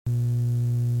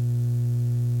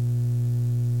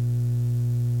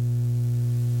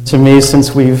to me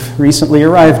since we've recently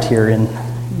arrived here in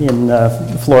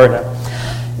Florida.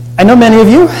 I know many of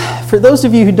you. For those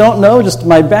of you who don't know, just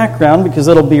my background, because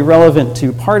it'll be relevant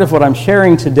to part of what I'm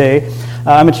sharing today,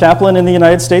 I'm a chaplain in the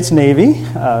United States Navy.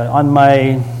 On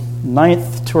my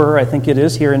 9th tour, I think it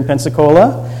is, here in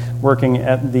Pensacola, working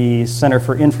at the Center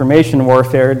for Information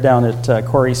Warfare down at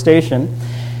Corey Station.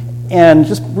 And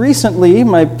just recently,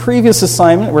 my previous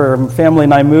assignment, where my family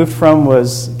and I moved from,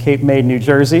 was Cape May, New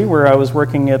Jersey, where I was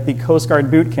working at the Coast Guard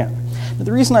boot camp. But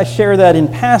the reason I share that in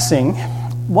passing,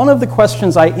 one of the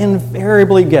questions I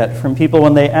invariably get from people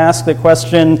when they ask the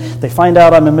question, they find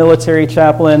out I'm a military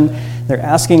chaplain, they're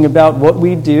asking about what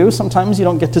we do. Sometimes you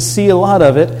don't get to see a lot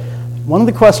of it. One of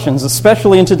the questions,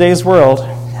 especially in today's world,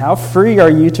 how free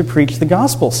are you to preach the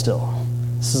gospel still?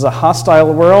 This is a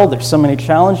hostile world. There's so many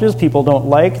challenges. People don't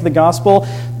like the gospel.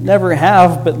 Never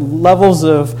have, but levels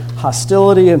of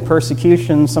hostility and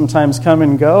persecution sometimes come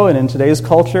and go. And in today's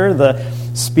culture,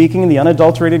 speaking the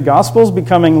unadulterated gospel is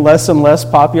becoming less and less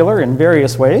popular in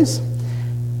various ways.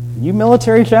 You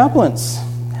military chaplains,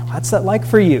 what's that like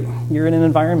for you? You're in an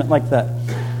environment like that.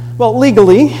 Well,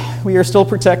 legally, we are still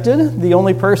protected. The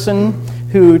only person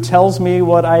who tells me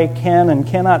what I can and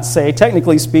cannot say,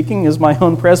 technically speaking, is my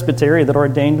own presbytery that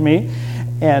ordained me.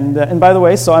 And by the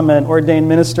way, so I'm an ordained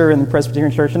minister in the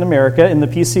Presbyterian Church in America, in the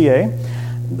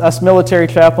PCA. Us military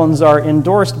chaplains are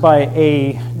endorsed by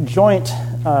a joint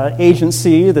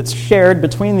agency that's shared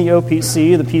between the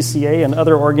OPC, the PCA, and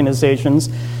other organizations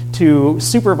to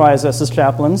supervise us as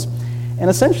chaplains. And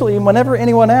essentially, whenever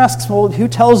anyone asks, well, who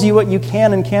tells you what you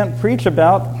can and can't preach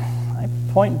about,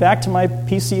 point back to my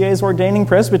PCA's ordaining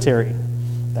presbytery.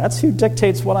 That's who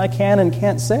dictates what I can and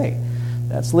can't say.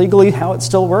 That's legally how it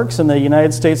still works in the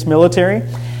United States military.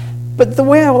 But the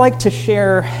way I would like to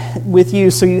share with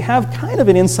you, so you have kind of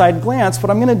an inside glance, what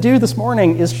I'm going to do this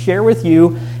morning is share with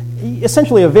you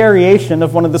essentially a variation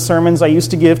of one of the sermons I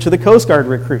used to give to the Coast Guard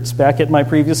recruits back at my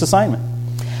previous assignment.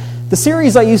 The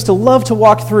series I used to love to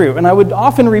walk through, and I would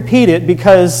often repeat it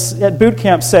because at boot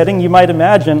camp setting, you might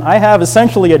imagine, I have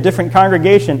essentially a different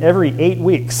congregation every 8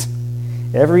 weeks.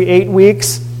 Every 8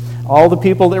 weeks, all the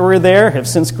people that were there have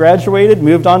since graduated,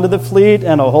 moved on to the fleet,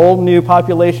 and a whole new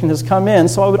population has come in.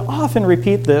 So I would often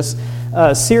repeat this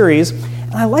series,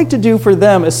 and I like to do for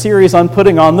them a series on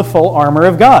putting on the full armor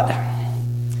of God.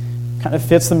 Kind of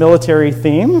fits the military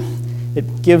theme.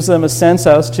 It gives them a sense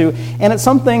as to, and it's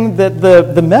something that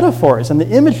the metaphors and the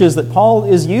images that Paul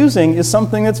is using is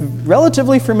something that's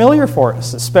relatively familiar for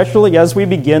us, especially as we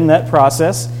begin that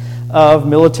process of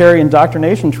military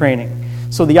indoctrination training.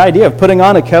 So the idea of putting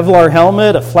on a Kevlar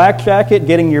helmet, a flak jacket,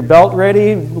 getting your belt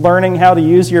ready, learning how to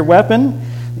use your weapon,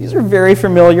 these are very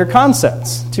familiar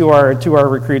concepts to our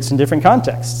recruits in different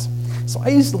contexts. So I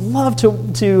used to love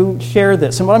to share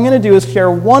this. And what I'm going to do is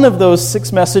share one of those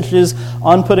 6 messages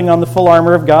on putting on the full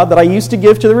armor of God that I used to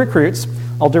give to the recruits.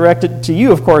 I'll direct it to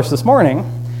you, of course, this morning.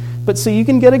 But so you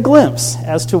can get a glimpse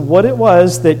as to what it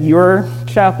was that your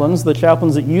chaplains, the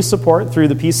chaplains that you support through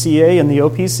the PCA and the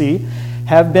OPC,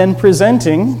 have been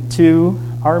presenting to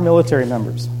our military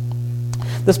members.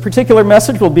 This particular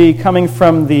message will be coming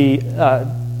from the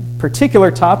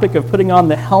particular topic of putting on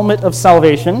the helmet of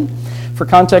salvation. For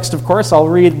context, of course, I'll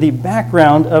read the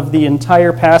background of the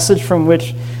entire passage from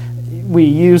which we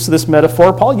use this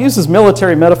metaphor. Paul uses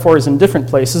military metaphors in different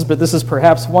places, but this is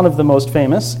perhaps one of the most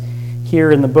famous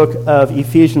here in the book of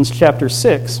Ephesians chapter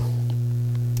 6.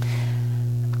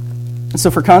 And so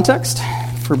for context,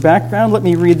 for background, let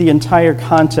me read the entire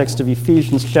context of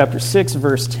Ephesians chapter 6,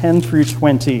 verse 10 through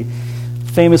 20,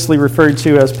 famously referred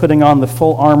to as putting on the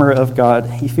full armor of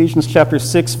God. Ephesians chapter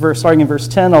 6, starting in verse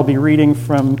 10, I'll be reading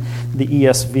from the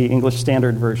ESV, English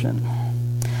Standard Version.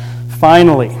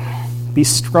 Finally, be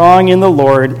strong in the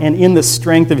Lord and in the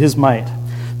strength of his might.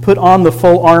 Put on the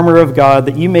full armor of God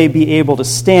that you may be able to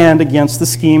stand against the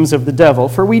schemes of the devil.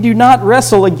 For we do not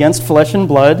wrestle against flesh and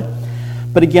blood,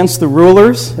 but against the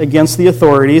rulers, against the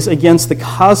authorities, against the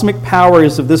cosmic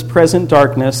powers of this present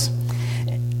darkness,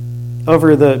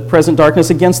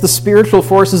 against the spiritual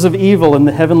forces of evil in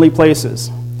the heavenly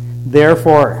places.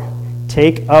 Therefore,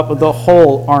 take up the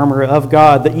whole armor of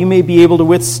God, that you may be able to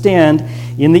withstand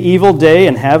in the evil day,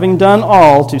 and having done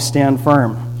all, to stand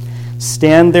firm.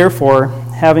 Stand therefore,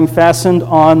 having fastened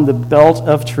on the belt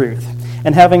of truth,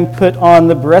 and having put on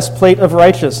the breastplate of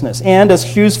righteousness, and as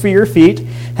shoes for your feet,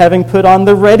 having put on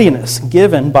the readiness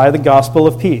given by the gospel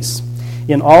of peace.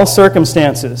 In all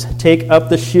circumstances, take up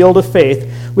the shield of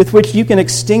faith, with which you can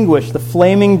extinguish the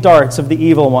flaming darts of the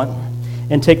evil one,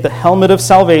 and take the helmet of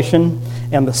salvation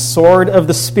and the sword of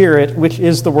the Spirit, which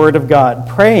is the word of God,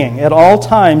 praying at all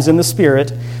times in the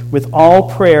Spirit with all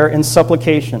prayer and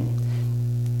supplication.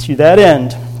 To that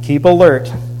end, keep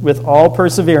alert with all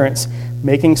perseverance,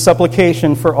 making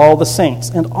supplication for all the saints,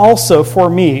 and also for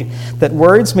me, that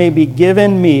words may be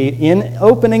given me in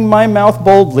opening my mouth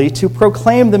boldly to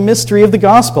proclaim the mystery of the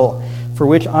gospel, for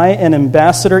which I am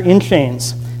ambassador in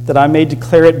chains, that I may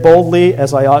declare it boldly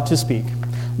as I ought to speak.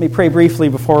 Let me pray briefly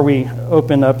before we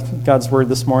open up God's word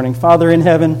this morning. Father in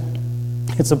heaven,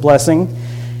 it's a blessing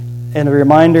and a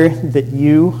reminder that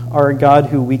you are a God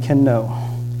who we can know.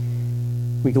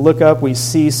 We can look up, we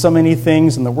see so many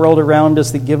things in the world around us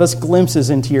that give us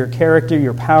glimpses into your character,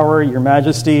 your power, your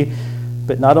majesty.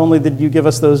 But not only did you give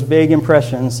us those vague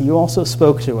impressions, you also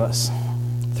spoke to us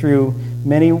through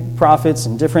many prophets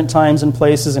in different times and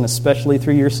places, and especially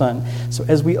through your Son. So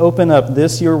as we open up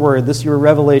this, your word, this, your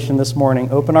revelation this morning,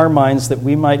 open our minds that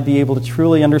we might be able to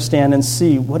truly understand and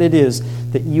see what it is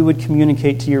that you would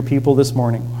communicate to your people this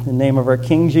morning. In the name of our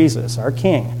King Jesus, our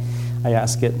King, I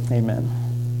ask it. Amen.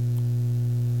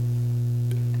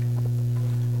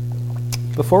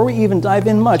 Before we even dive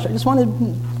in much, I just want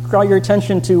to draw your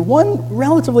attention to one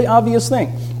relatively obvious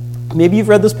thing. Maybe you've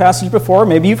read this passage before,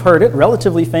 maybe you've heard it,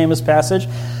 relatively famous passage,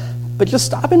 but just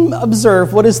stop and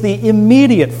observe what is the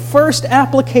immediate first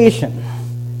application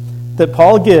that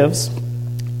Paul gives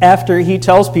after he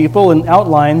tells people and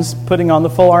outlines putting on the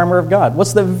full armor of God.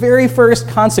 What's the very first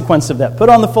consequence of that? Put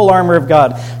on the full armor of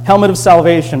God, helmet of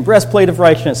salvation, breastplate of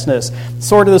righteousness,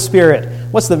 sword of the Spirit.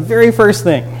 What's the very first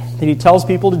thing that he tells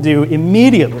people to do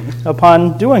immediately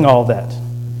upon doing all that?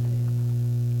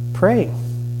 Pray.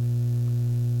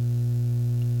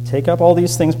 Take up all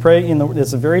these things, pray.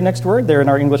 It's the very next word there in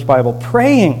our English Bible.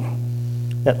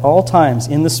 Praying at all times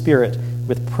in the Spirit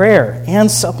with prayer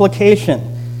and supplication.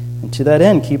 And to that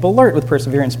end, keep alert with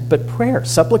perseverance. But prayer,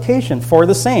 supplication for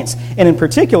the saints. And in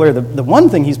particular, the one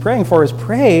thing he's praying for is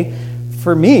pray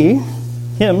for me,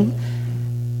 him,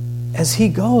 as he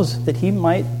goes, that he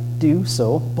might do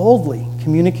so boldly,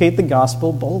 communicate the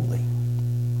gospel boldly.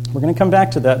 We're going to come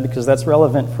back to that because that's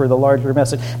relevant for the larger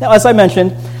message. Now, as I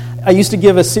mentioned, I used to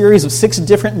give a series of 6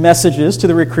 different messages to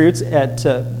the recruits at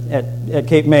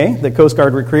Cape May, the Coast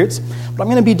Guard recruits. What I'm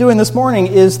going to be doing this morning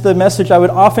is the message I would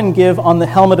often give on the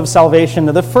helmet of salvation.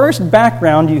 Now, the first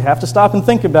background you have to stop and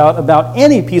think about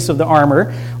any piece of the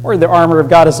armor or the armor of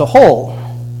God as a whole.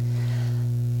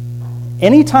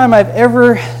 Anytime I've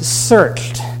ever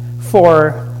searched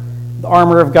for the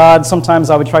armor of God, sometimes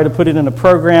I would try to put it in a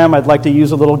program. I'd like to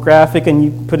use a little graphic, and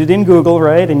you put it in Google,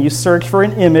 right? And you search for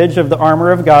an image of the armor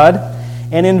of God.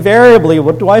 And invariably,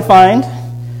 what do I find?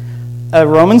 A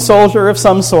Roman soldier of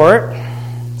some sort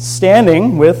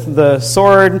standing with the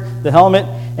sword, the helmet,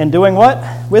 and doing what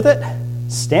with it?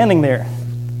 Standing there.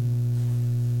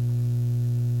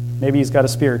 Maybe he's got a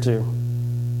spear too.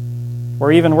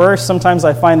 Or even worse, sometimes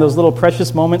I find those little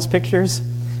precious moments pictures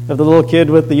of the little kid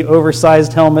with the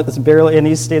oversized helmet that's barely, and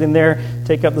he's standing there,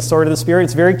 take up the sword of the Spirit.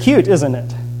 It's very cute, isn't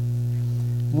it?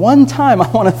 One time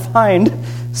I want to find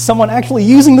someone actually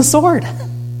using the sword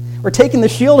or taking the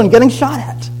shield and getting shot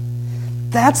at.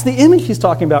 That's the image he's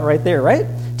talking about right there, right?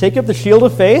 Take up the shield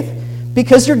of faith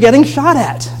because you're getting shot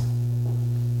at.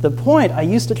 The point I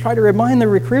used to try to remind the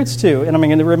recruits to, and I'm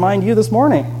going to remind you this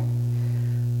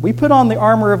morning, we put on the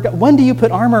armor of God. When do you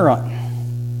put armor on?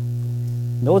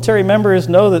 Military members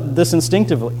know that this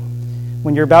instinctively.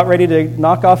 When you're about ready to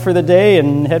knock off for the day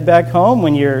and head back home,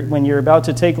 when you're about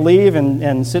to take leave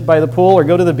and sit by the pool or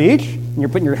go to the beach, and you're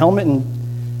putting your helmet and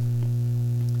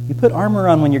you put armor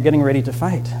on when you're getting ready to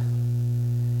fight.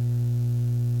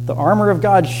 The armor of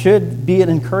God should be an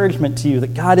encouragement to you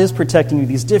that God is protecting you.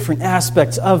 These different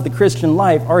aspects of the Christian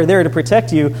life are there to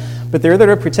protect you, but they're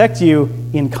there to protect you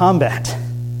in combat.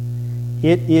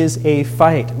 It is a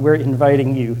fight we're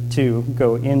inviting you to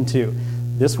go into.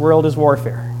 This world is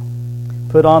warfare.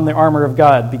 Put on the armor of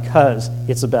God because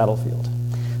it's a battlefield.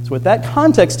 So with that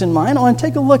context in mind, I want to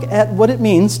take a look at what it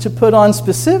means to put on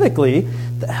specifically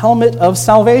the helmet of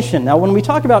salvation. Now, when we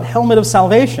talk about helmet of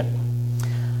salvation,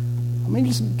 let me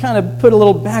just kind of put a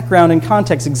little background and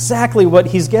context exactly what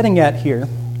he's getting at here.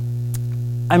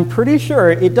 I'm pretty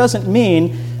sure it doesn't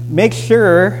mean make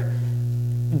sure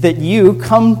that you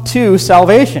come to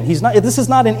salvation. This is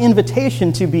not an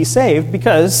invitation to be saved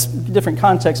because different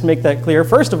contexts make that clear.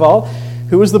 First of all,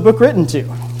 who is the book written to?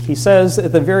 He says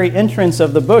at the very entrance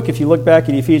of the book, if you look back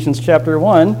at Ephesians chapter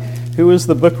 1, who is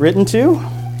the book written to?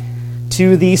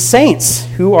 To the saints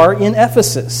who are in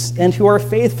Ephesus and who are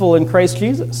faithful in Christ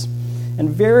Jesus. In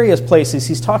various places,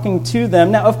 he's talking to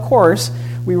them. Now, of course,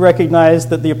 we recognize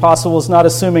that the apostle is not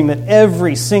assuming that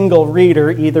every single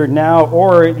reader, either now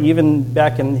or even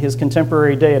back in his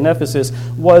contemporary day in Ephesus,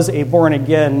 was a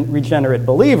born-again, regenerate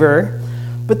believer.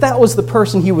 But that was the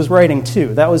person he was writing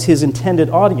to. That was his intended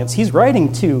audience. He's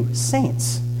writing to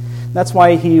saints. That's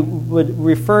why he would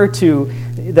refer to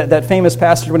that famous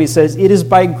passage when he says, "It is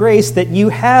by grace that you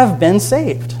have been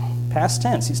saved." Past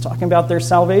tense. He's talking about their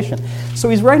salvation. So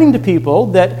he's writing to people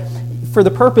that, for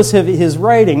the purpose of his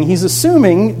writing, he's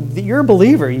assuming that you're a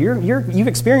believer. You've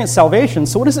experienced salvation.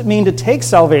 So what does it mean to take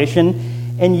salvation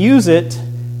and use it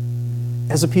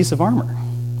as a piece of armor?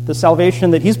 The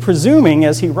salvation that he's presuming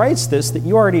as he writes this that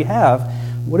you already have,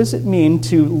 what does it mean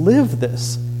to live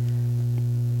this?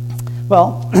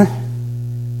 Well,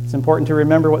 it's important to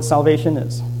remember what salvation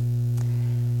is.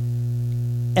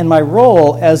 And my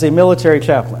role as a military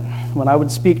chaplain, when I would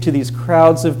speak to these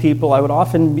crowds of people, I would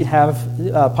often have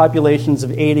populations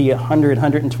of 80, 100,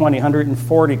 120,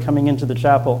 140 coming into the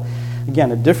chapel.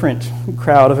 Again, a different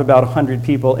crowd of about 100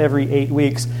 people every 8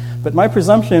 weeks. But my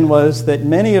presumption was that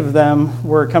many of them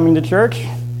were coming to church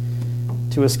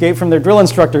to escape from their drill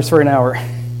instructors for an hour,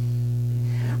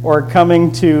 or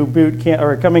coming to boot camp,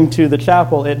 or coming to the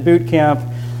chapel at boot camp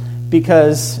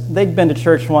because they'd been to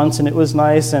church once and it was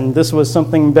nice, and this was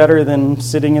something better than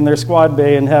sitting in their squad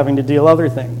bay and having to deal other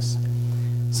things.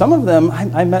 Some of them,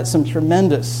 I met some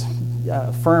tremendous,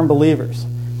 firm believers.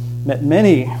 Met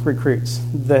many recruits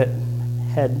that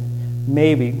had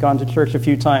maybe gone to church a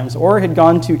few times or had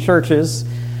gone to churches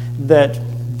that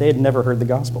they had never heard the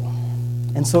gospel.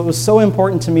 And so it was so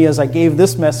important to me as I gave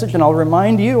this message, and I'll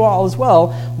remind you all as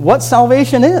well, what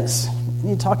salvation is.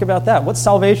 We need to talk about that, what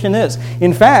salvation is.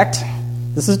 In fact,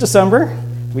 this is December.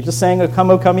 We just sang "O Come,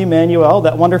 O Come, Emmanuel,"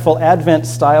 that wonderful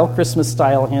Advent-style,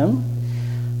 Christmas-style hymn.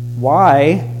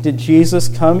 Why did Jesus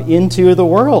come into the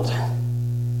world?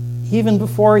 Even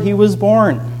before he was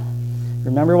born.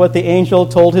 Remember what the angel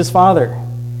told his father.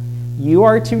 You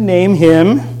are to name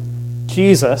him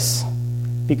Jesus,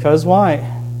 because why?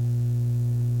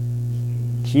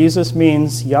 Jesus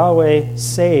means Yahweh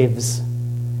saves.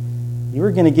 You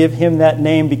are going to give him that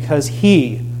name because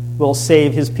he will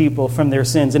save his people from their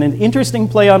sins. And an interesting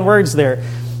play on words there.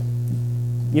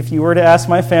 If you were to ask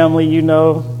my family, you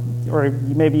know, or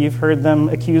maybe you've heard them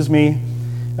accuse me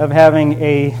of having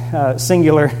a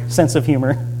singular sense of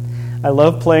humor. I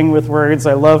love playing with words.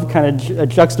 I love kind of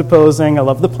juxtaposing. I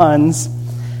love the puns.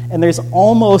 And there's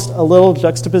almost a little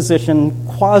juxtaposition,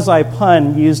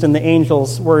 quasi-pun used in the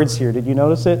angel's words here. Did you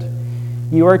notice it?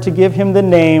 You are to give him the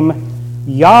name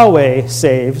Yahweh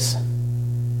saves,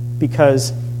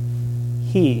 because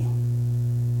he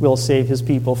will save his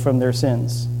people from their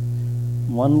sins.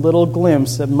 One little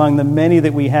glimpse among the many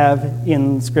that we have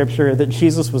in Scripture that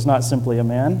Jesus was not simply a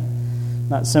man,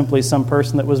 not simply some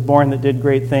person that was born that did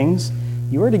great things.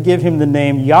 You are to give him the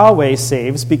name Yahweh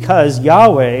saves, because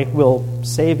Yahweh will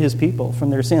save his people from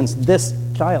their sins, this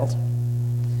child.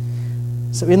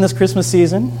 So in this Christmas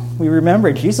season, we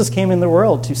remember Jesus came in the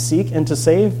world to seek and to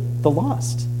save the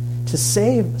lost, to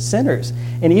save sinners.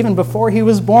 And even before he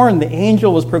was born, the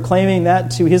angel was proclaiming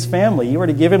that to his family. You are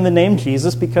to give him the name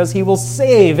Jesus because he will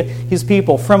save his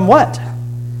people from what?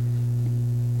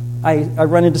 I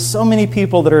run into so many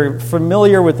people that are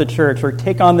familiar with the church or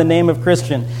take on the name of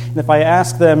Christian. And if I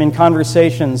ask them in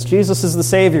conversations, Jesus is the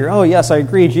Savior. Oh, yes, I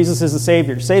agree, Jesus is the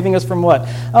Savior. Saving us from what?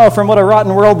 Oh, from what a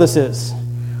rotten world this is.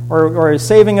 Or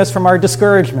saving us from our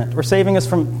discouragement. Or saving us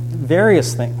from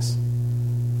various things.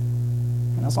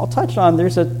 And as I'll touch on,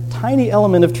 there's a tiny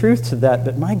element of truth to that.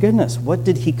 But my goodness, what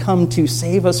did he come to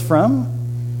save us from?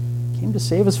 He came to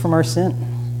save us from our sin.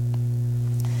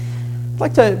 I'd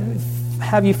like to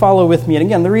have you follow with me. And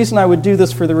again, the reason I would do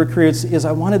this for the recruits is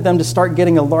I wanted them to start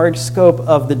getting a large scope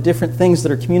of the different things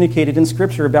that are communicated in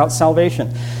Scripture about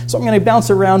salvation. So I'm going to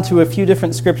bounce around to a few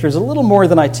different Scriptures, a little more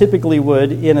than I typically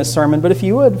would in a sermon. But if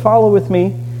you would, follow with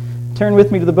me. Turn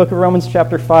with me to the book of Romans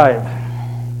chapter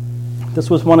 5. This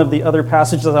was one of the other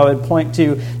passages I would point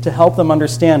to help them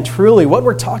understand truly what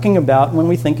we're talking about when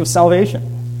we think of salvation.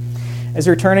 As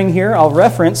you're turning here, I'll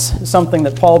reference something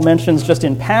that Paul mentions just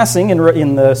in passing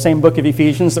in the same book of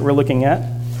Ephesians that we're looking at.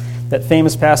 That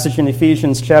famous passage in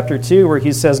Ephesians chapter 2 where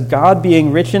he says, God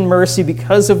being rich in mercy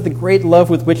because of the great love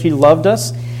with which he loved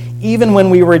us, even when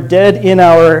we were dead in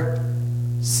our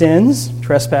sins,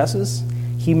 trespasses,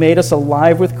 he made us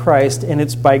alive with Christ, and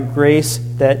it's by grace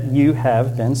that you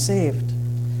have been saved.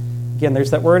 Again,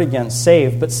 there's that word again,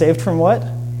 saved. But saved from what?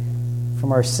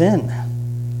 From our sin.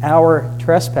 Our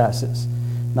trespasses.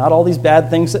 Not all these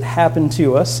bad things that happen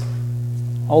to us,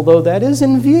 although that is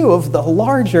in view of the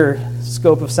larger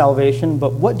scope of salvation,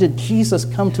 but what did Jesus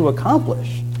come to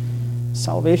accomplish?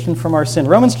 Salvation from our sin.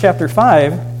 Romans chapter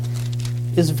 5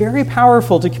 is very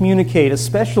powerful to communicate,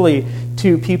 especially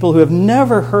to people who have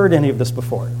never heard any of this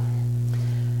before.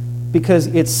 because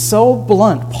it's so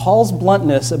blunt. Paul's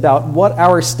bluntness about what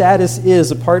our status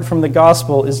is apart from the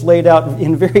gospel is laid out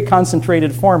in very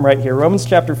concentrated form right here. Romans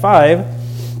chapter 5,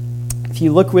 if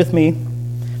you look with me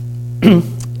we'll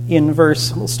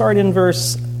start in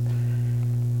verse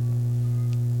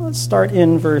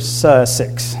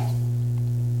 6.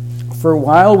 For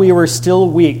while we were still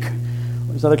weak,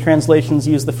 those other translations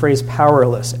use the phrase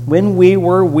powerless. When we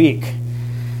were weak,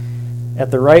 at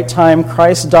the right time,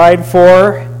 Christ died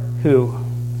for who?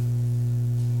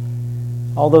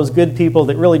 All those good people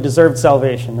that really deserved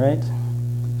salvation, right?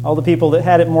 All the people that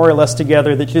had it more or less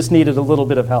together that just needed a little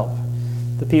bit of help.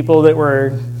 The people that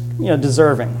were,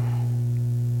 deserving.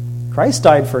 Christ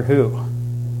died for who?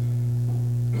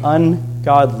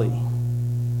 Ungodly.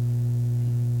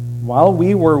 While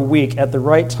we were weak, at the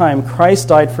right time, Christ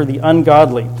died for the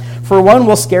ungodly. For one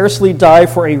will scarcely die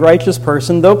for a righteous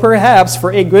person, though perhaps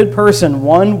for a good person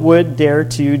one would dare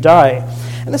to die.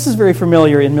 And this is very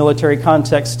familiar in military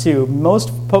context too. Most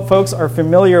folks are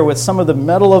familiar with some of the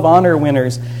Medal of Honor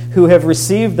winners who have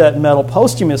received that medal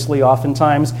posthumously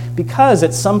oftentimes because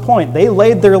at some point they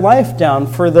laid their life down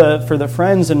for the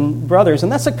friends and brothers.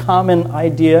 And that's a common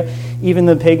idea, even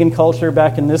in the pagan culture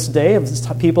back in this day, of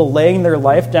people laying their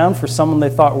life down for someone they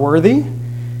thought worthy.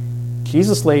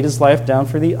 Jesus laid his life down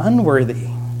for the unworthy.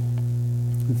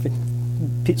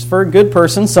 For a good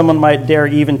person, someone might dare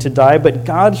even to die, but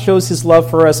God shows his love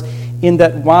for us in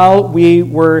that while we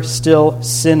were still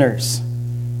sinners,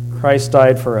 Christ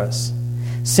died for us.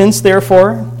 Since,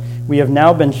 therefore, we have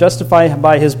now been justified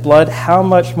by his blood, how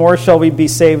much more shall we be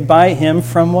saved by him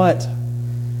from what?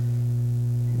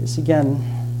 This again,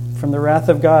 from the wrath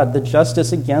of God, the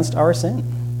justice against our sin.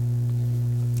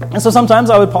 And so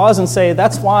sometimes I would pause and say,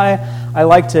 that's why I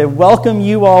like to welcome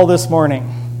you all this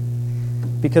morning.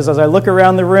 Because as I look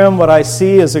around the room, what I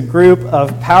see is a group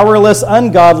of powerless,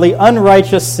 ungodly,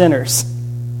 unrighteous sinners.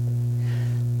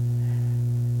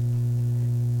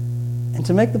 And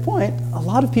to make the point, a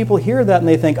lot of people hear that and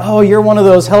they think, oh, you're one of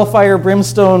those hellfire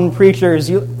brimstone preachers.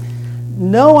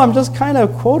 No, I'm just kind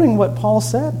of quoting what Paul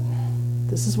said.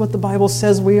 This is what the Bible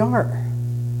says we are.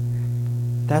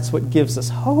 That's what gives us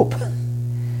hope.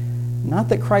 Not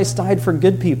that Christ died for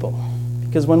good people.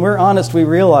 Because when we're honest, we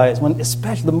realize,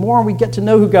 especially the more we get to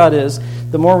know who God is,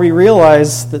 the more we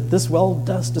realize that this well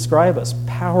does describe us.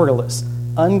 Powerless,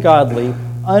 ungodly,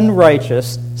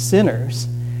 unrighteous sinners.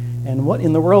 And what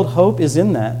in the world hope is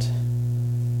in that?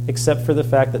 Except for the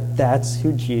fact that that's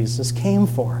who Jesus came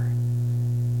for.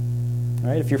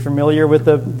 Right? If you're familiar with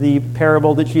the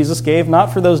parable that Jesus gave,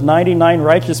 not for those 99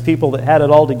 righteous people that had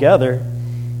it all together.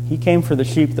 He came for the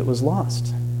sheep that was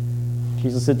lost.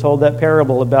 Jesus had told that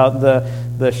parable about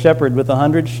the shepherd with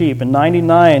 100 sheep, and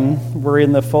 99 were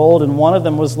in the fold, and one of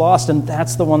them was lost, and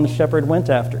that's the one the shepherd went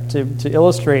after, to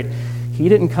illustrate. He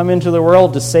didn't come into the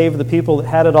world to save the people that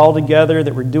had it all together,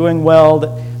 that were doing well.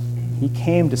 That he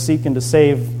came to seek and to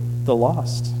save the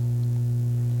lost.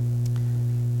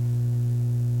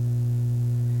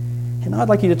 And I'd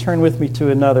like you to turn with me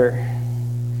to another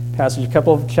passage, a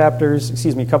couple of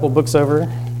books over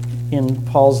in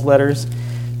Paul's letters,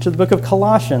 to the book of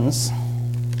Colossians,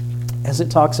 as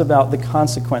it talks about the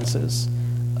consequences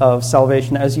of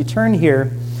salvation. As you turn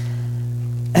here,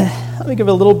 let me give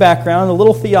a little background, a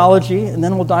little theology, and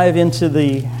then we'll dive into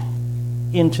the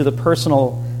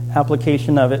personal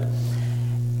application of it.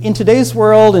 In today's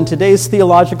world, in today's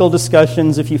theological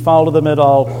discussions, if you follow them at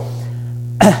all,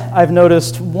 I've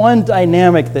noticed one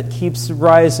dynamic that keeps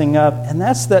rising up, and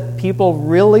that's that people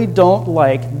really don't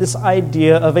like this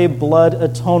idea of a blood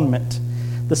atonement.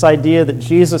 This idea that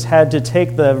Jesus had to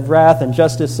take the wrath and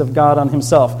justice of God on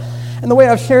himself. And the way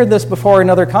I've shared this before in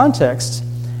other contexts,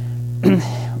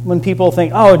 when people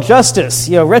think, oh, justice,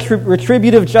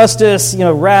 retributive justice,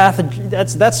 wrath,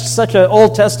 that's such an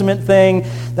Old Testament thing,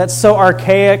 that's so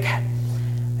archaic.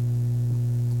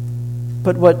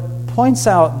 But what points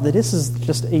out that this is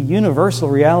just a universal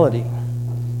reality.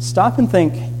 Stop and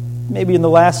think, maybe in the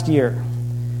last year,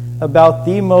 about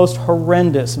the most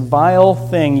horrendous, vile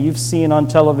thing you've seen on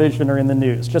television or in the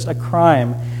news. Just a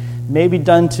crime, maybe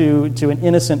done to an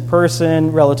innocent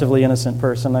person, relatively innocent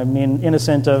person. I mean,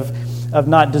 innocent of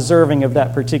not deserving of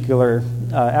that particular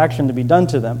action to be done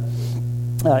to them.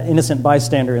 Innocent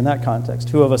bystander in that context.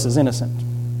 Who of us is innocent?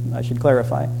 I should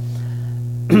clarify.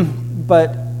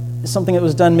 But something that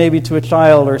was done maybe to a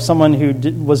child or someone who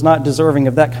was not deserving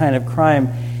of that kind of crime,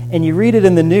 and you read it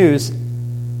in the news,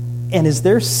 and is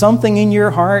there something in your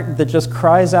heart that just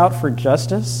cries out for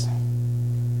justice?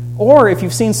 Or if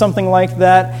you've seen something like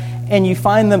that and you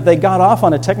find that they got off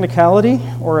on a technicality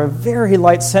or a very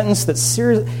light sentence that's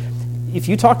serious, if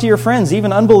you talk to your friends,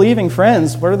 even unbelieving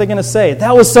friends, what are they going to say?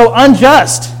 That was so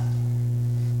unjust.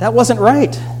 That wasn't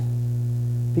right.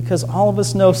 Because all of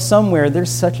us know somewhere there's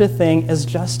such a thing as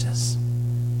justice.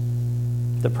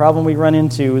 The problem we run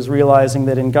into is realizing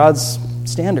that in God's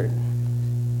standard,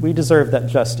 we deserve that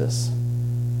justice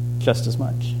just as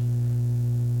much.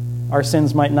 Our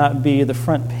sins might not be the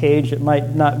front page. It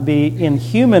might not be in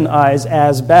human eyes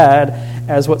as bad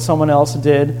as what someone else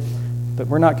did. But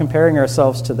we're not comparing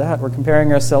ourselves to that. We're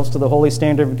comparing ourselves to the holy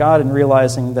standard of God and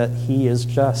realizing that He is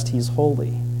just. He's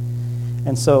holy.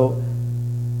 And so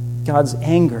God's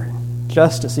anger,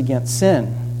 justice against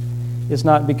sin, is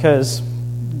not because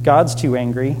God's too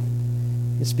angry.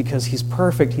 It's because He's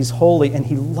perfect, He's holy, and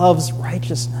He loves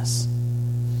righteousness.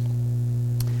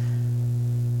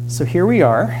 So here we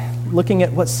are, looking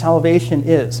at what salvation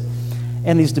is.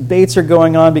 And these debates are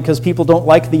going on because people don't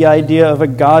like the idea of a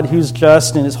God who's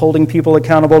just and is holding people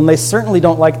accountable. And they certainly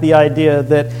don't like the idea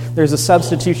that there's a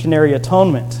substitutionary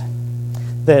atonement,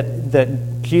 that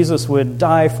Jesus would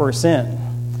die for sin.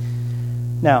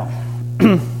 Now,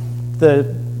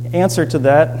 the answer to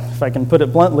that, if I can put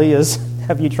it bluntly, is,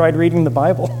 have you tried reading the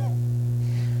Bible?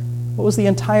 What was the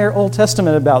entire Old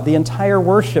Testament about? The entire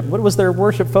worship? What was their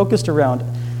worship focused around?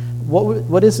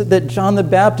 What is it that John the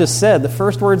Baptist said? The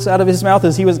first words out of his mouth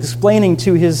as he was explaining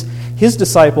to his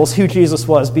disciples who Jesus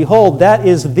was. Behold, that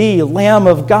is the Lamb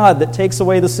of God that takes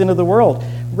away the sin of the world.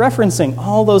 Referencing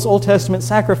all those Old Testament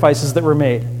sacrifices that were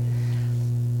made.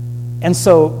 And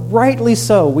so, rightly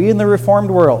so, we in the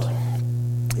Reformed world,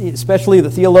 especially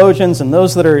the theologians and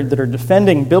those that are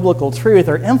defending biblical truth,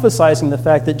 are emphasizing the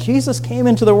fact that Jesus came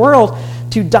into the world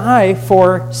to die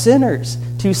for sinners,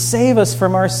 to save us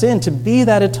from our sin, to be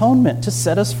that atonement, to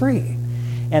set us free.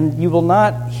 And you will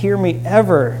not hear me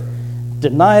ever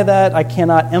deny that. I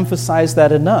cannot emphasize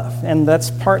that enough. And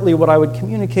that's partly what I would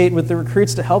communicate with the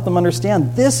recruits to help them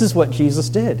understand. This is what Jesus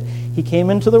did. He came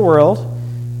into the world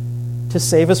to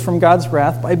save us from God's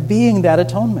wrath by being that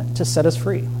atonement, to set us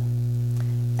free.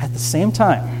 At the same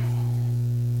time,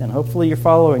 and hopefully you're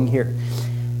following here,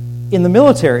 in the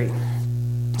military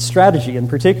strategy in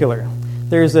particular,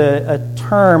 there's a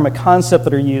term, a concept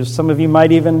that are used. Some of you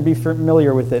might even be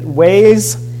familiar with it.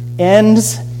 Ways,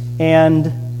 ends,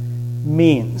 and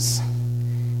means.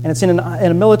 And it's in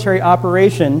a military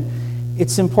operation.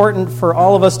 It's important for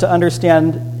all of us to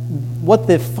understand what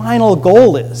the final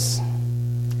goal is,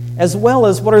 as well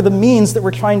as what are the means that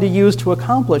we're trying to use to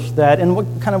accomplish that, and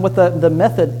what the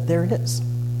method there is.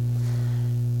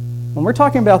 When we're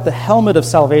talking about the helmet of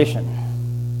salvation,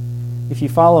 if you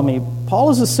follow me, Paul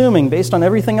is assuming, based on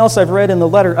everything else I've read in the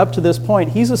letter up to this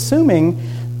point, he's assuming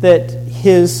that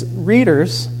his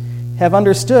readers have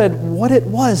understood what it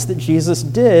was that Jesus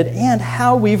did and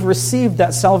how we've received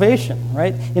that salvation,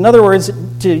 right? In other words,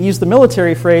 to use the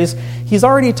military phrase, he's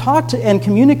already talked and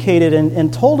communicated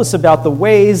and told us about the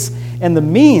ways and the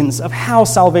means of how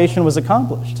salvation was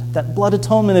accomplished, that blood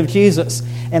atonement of Jesus,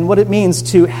 and what it means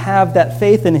to have that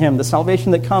faith in Him. The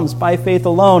salvation that comes by faith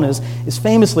alone is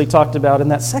famously talked about in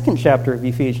that second chapter of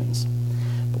Ephesians.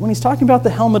 But when he's talking about the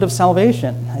helmet of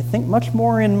salvation, I think much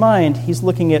more in mind, he's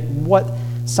looking at what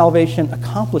salvation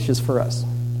accomplishes for us.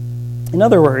 In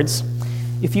other words,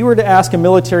 if you were to ask a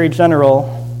military general,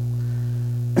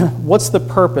 what's the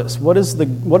purpose? What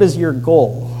is your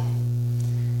goal?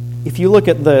 If you look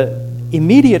at the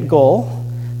immediate goal,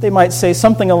 they might say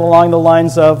something along the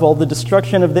lines of, well, the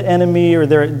destruction of the enemy, or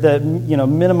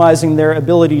minimizing their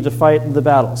ability to fight the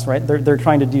battles, right? They're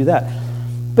trying to do that.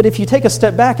 But if you take a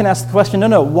step back and ask the question,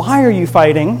 no, why are you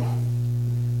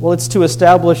fighting? Well, it's to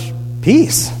establish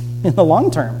peace in the long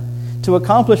term, to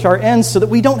accomplish our ends so that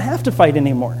we don't have to fight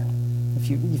anymore, if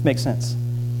you make sense.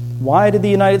 Why did the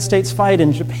United States fight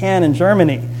in Japan and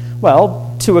Germany?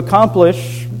 Well, to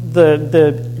accomplish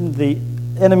the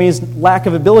enemy's lack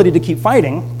of ability to keep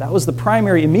fighting. That was the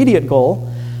primary immediate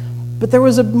goal. But there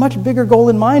was a much bigger goal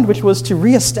in mind, which was to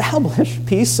reestablish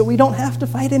peace so we don't have to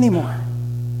fight anymore.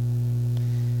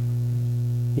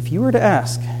 If you were to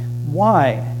ask,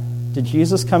 why did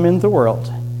Jesus come into the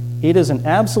world? It is an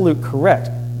absolute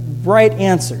correct, right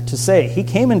answer to say He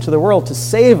came into the world to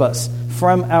save us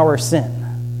from our sin,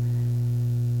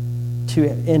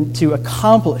 to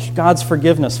accomplish God's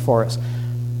forgiveness for us.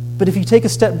 But if you take a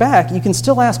step back, you can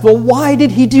still ask, well, why did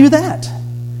He do that?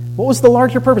 What was the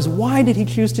larger purpose? Why did He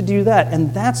choose to do that?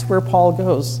 And that's where Paul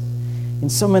goes in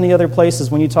so many other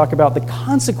places when you talk about the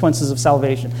consequences of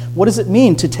salvation. What does it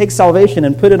mean to take salvation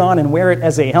and put it on and wear it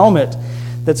as a helmet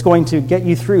that's going to get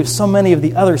you through so many of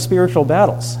the other spiritual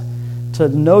battles? To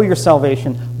know your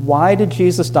salvation. Why did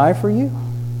Jesus die for you?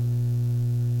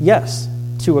 Yes,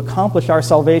 to accomplish our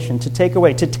salvation, to take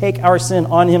our sin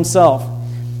on himself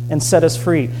and set us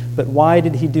free. But why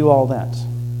did he do all that?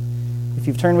 If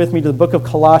you've turned with me to the book of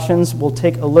Colossians, we'll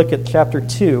take a look at chapter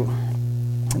 2.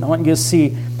 And I want you to see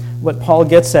what Paul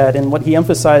gets at and what he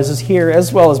emphasizes here,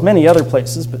 as well as many other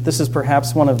places, but this is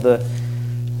perhaps one of the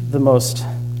most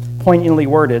poignantly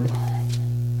worded.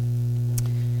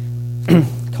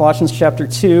 Colossians chapter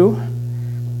 2,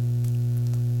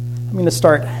 I'm going to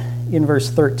start in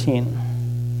verse 13.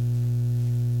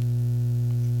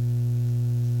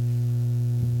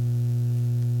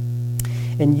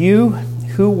 And you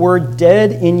who were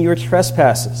dead in your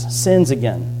trespasses, sins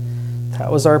again,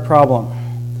 that was our problem.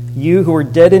 You who were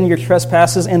dead in your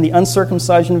trespasses and the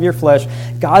uncircumcision of your flesh,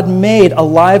 God made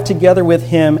alive together with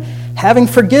him, having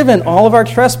forgiven all of our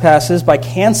trespasses by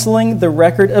canceling the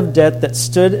record of debt that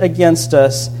stood against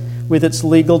us with its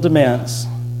legal demands.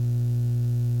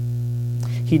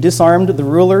 He disarmed the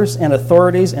rulers and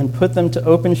authorities and put them to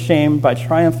open shame by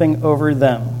triumphing over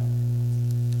them.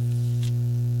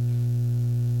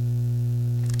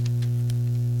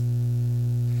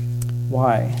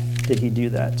 Why did he do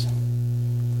that?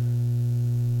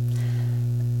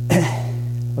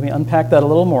 Let me unpack that a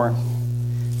little more,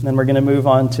 and then we're going to move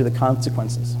on to the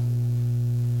consequences.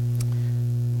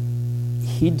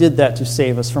 He did that to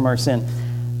save us from our sin.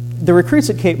 The recruits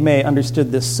at Cape May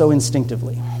understood this so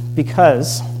instinctively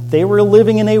because they were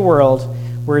living in a world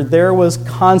where there was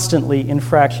constantly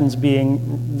infractions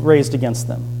being raised against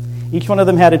them. Each one of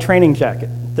them had a training jacket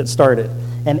that started,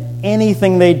 and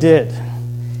anything they did,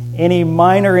 any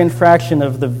minor infraction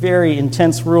of the very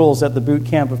intense rules at the boot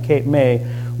camp of Cape May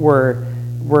were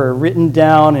written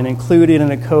down and included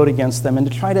in a code against them, and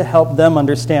to try to help them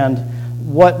understand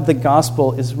what the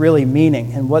gospel is really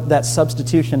meaning and what that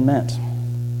substitution meant.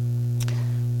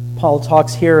 Paul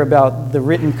talks here about the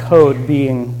written code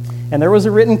being, and there was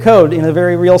a written code in a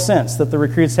very real sense that the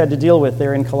recruits had to deal with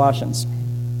there in Colossians.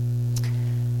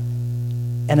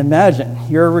 And imagine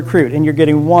you're a recruit and you're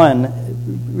getting one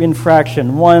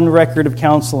infraction, one record of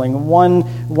counseling,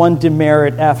 one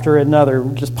demerit after another,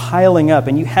 just piling up,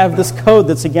 and you have this code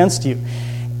that's against you.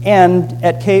 And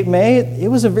at Cape May, it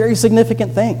was a very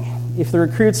significant thing. If the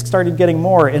recruits started getting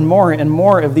more and more and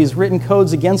more of these written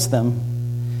codes against them,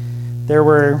 there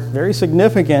were very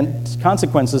significant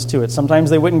consequences to it. Sometimes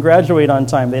they wouldn't graduate on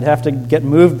time. They'd have to get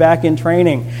moved back in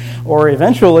training. Or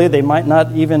eventually, they might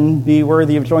not even be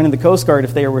worthy of joining the Coast Guard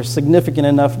if there were significant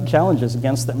enough challenges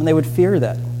against them. And they would fear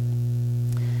that.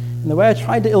 And the way I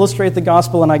tried to illustrate the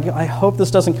gospel, and I hope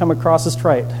this doesn't come across as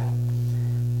trite,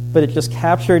 but it just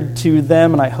captured to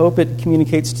them, and I hope it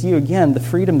communicates to you again, the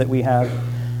freedom that we have.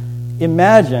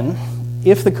 Imagine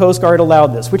if the Coast Guard allowed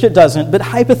this, which it doesn't, but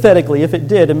hypothetically, if it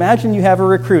did, imagine you have a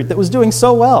recruit that was doing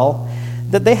so well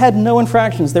that they had no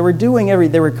infractions. They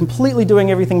were completely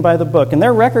doing everything by the book, and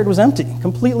their record was empty,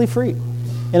 completely free.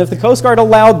 And if the Coast Guard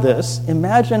allowed this,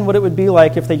 imagine what it would be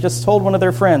like if they just told one of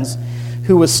their friends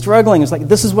who was struggling, it's like,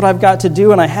 this is what I've got to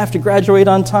do, and I have to graduate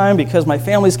on time because my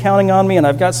family's counting on me, and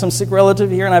I've got some sick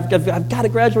relative here, and I've got to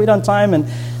graduate on time. And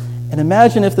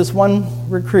imagine if this one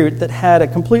recruit that had a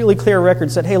completely clear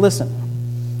record said, hey, listen,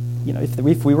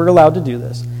 if we were allowed to do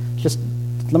this, just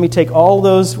let me take all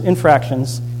those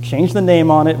infractions, change the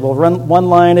name on it, we'll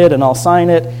one-line it, and I'll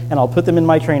sign it, and I'll put them in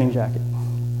my training jacket.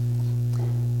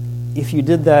 If you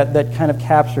did that, that kind of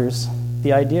captures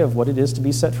the idea of what it is to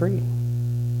be set free.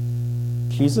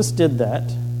 Jesus did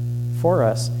that for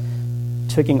us,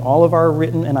 taking all of our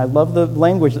written, and I love the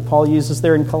language that Paul uses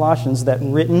there in Colossians, that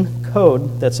written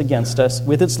code that's against us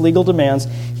with its legal demands.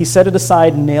 He set it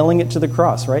aside, nailing it to the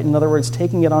cross, right? In other words,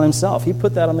 taking it on himself. He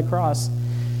put that on the cross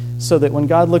so that when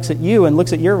God looks at you and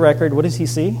looks at your record, what does he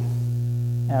see?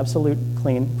 Absolute,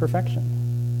 clean perfection.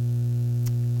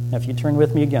 Now, if you turn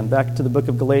with me again back to the book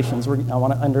of Galatians, I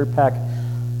want to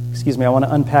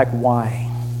unpack why.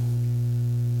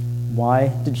 Why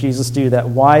did Jesus do that?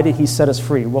 Why did he set us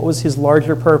free? What was his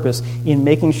larger purpose in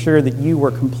making sure that you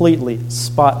were completely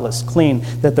spotless, clean,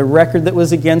 that the record that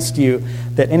was against you,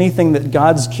 that anything that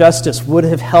God's justice would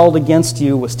have held against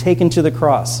you was taken to the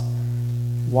cross?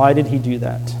 Why did he do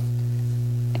that?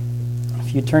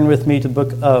 If you turn with me to the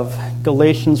book of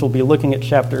Galatians, we'll be looking at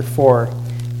chapter 4,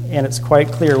 and it's quite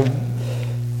clear.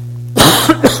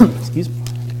 Excuse me.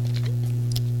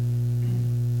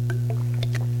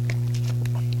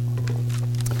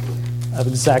 Of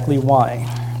exactly why,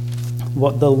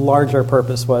 what the larger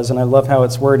purpose was, and I love how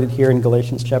it's worded here in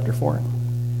Galatians chapter 4.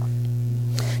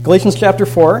 Galatians chapter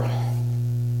 4,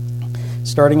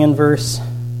 starting in verse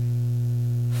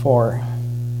 4.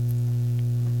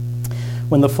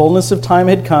 When the fullness of time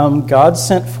had come, God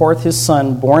sent forth his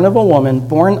Son, born of a woman,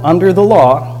 born under the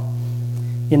law.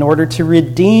 in order to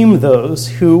redeem those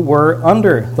who were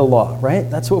under the law, right?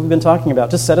 That's what we've been talking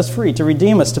about, to set us free, to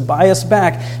redeem us, to buy us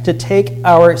back, to take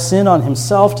our sin on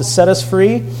himself, to set us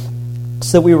free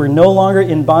so that we were no longer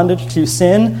in bondage to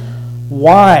sin.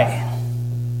 Why?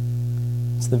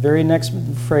 It's the very next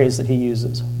phrase that he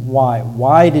uses. Why?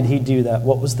 Why did he do that?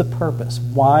 What was the purpose?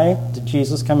 Why did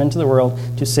Jesus come into the world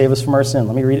to save us from our sin?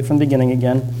 Let me read it from the beginning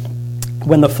again.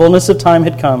 When the fullness of time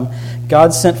had come,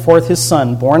 God sent forth his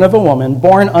Son, born of a woman,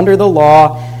 born under the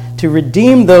law, to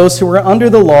redeem those who were under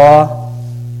the law,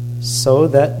 so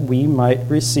that we might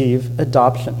receive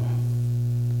adoption.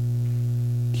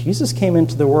 Jesus came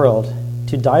into the world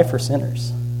to die for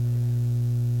sinners,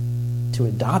 to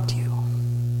adopt you.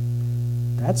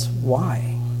 That's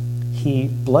why he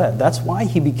bled. That's why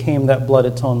he became that blood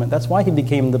atonement. That's why he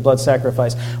became the blood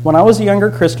sacrifice. When I was a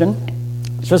younger Christian,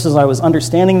 just as I was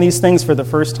understanding these things for the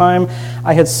first time,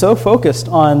 I had so focused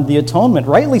on the atonement,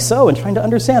 rightly so, and trying to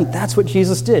understand that's what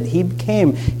Jesus did. He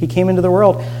came into the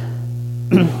world.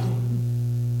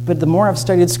 But the more I've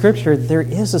studied Scripture, there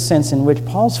is a sense in which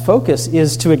Paul's focus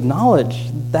is to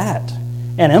acknowledge that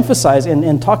and emphasize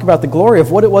and talk about the glory of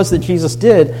what it was that Jesus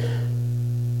did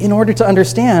in order to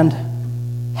understand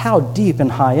how deep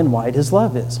and high and wide his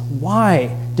love is.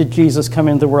 Why did Jesus come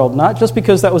into the world? Not just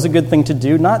because that was a good thing to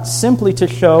do, not simply to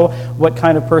show what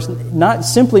kind of person, not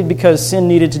simply because sin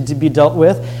needed to be dealt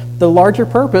with. The larger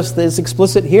purpose that is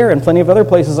explicit here and plenty of other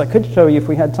places I could show you if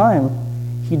we had time,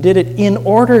 he did it in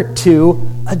order to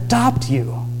adopt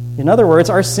you. In other words,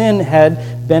 our sin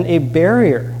had been a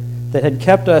barrier that had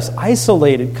kept us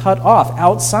isolated, cut off,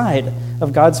 outside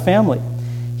of God's family.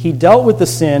 He dealt with the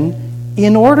sin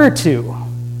in order to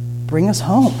bring us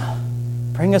home,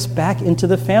 bring us back into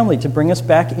the family, to bring us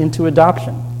back into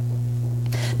adoption.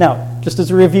 Now, just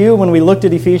as a review, when we looked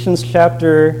at Ephesians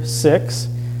chapter 6,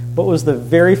 what was the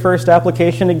very first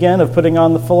application again of putting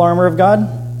on the full armor of God?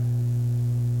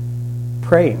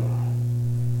 Praying.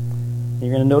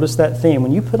 You're going to notice that theme.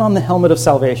 When you put on the helmet of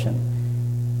salvation,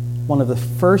 one of the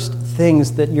first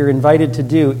things that you're invited to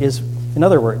do is, in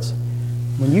other words,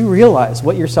 when you realize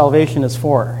what your salvation is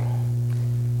for,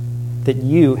 that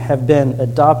you have been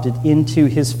adopted into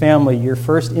his family, your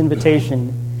first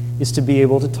invitation is to be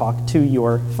able to talk to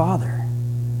your Father.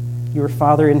 Your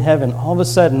Father in heaven. All of a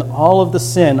sudden, all of the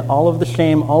sin, all of the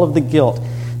shame, all of the guilt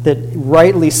that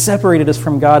rightly separated us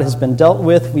from God has been dealt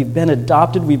with. We've been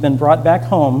adopted. We've been brought back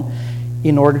home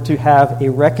in order to have a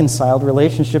reconciled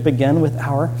relationship again with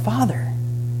our Father.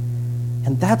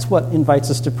 And that's what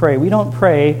invites us to pray. We don't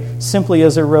pray simply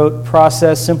as a rote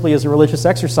process, simply as a religious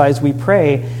exercise. We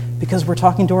pray because we're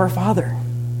talking to our Father,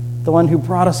 the one who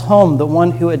brought us home, the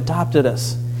one who adopted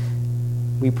us.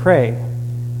 We pray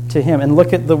to him. And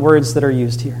look at the words that are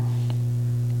used here.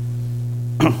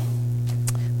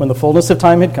 When the fullness of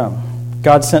time had come,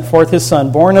 God sent forth his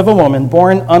Son, born of a woman,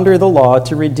 born under the law,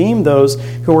 to redeem those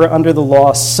who were under the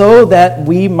law, so that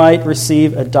we might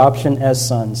receive adoption as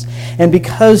sons. And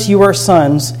because you are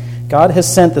sons, God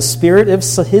has sent the Spirit of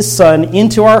his Son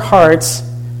into our hearts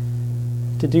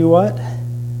to do what?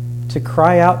 To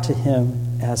cry out to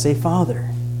him as a father.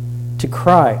 To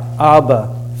cry,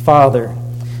 Abba, Father.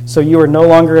 So you are no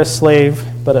longer a slave,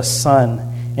 but a son.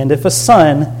 And if a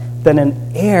son, then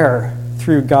an heir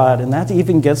through God. And that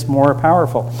even gets more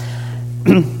powerful.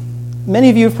 Many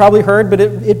of you have probably heard, but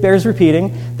it bears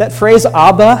repeating, that phrase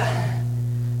Abba.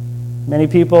 Many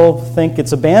people think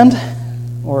it's a band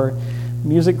or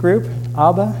music group,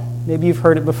 Abba. Maybe you've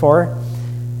heard it before.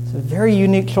 It's a very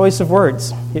unique choice of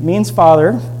words. It means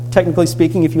father, technically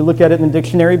speaking, if you look at it in the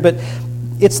dictionary, but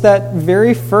it's that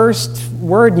very first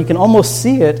word. You can almost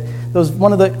see it.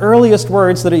 One of the earliest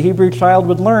words that a Hebrew child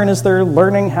would learn is they're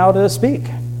learning how to speak,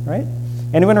 right?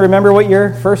 Anyone remember what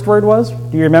your first word was?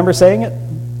 Do you remember saying it?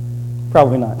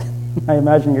 Probably not. I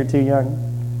imagine you're too young.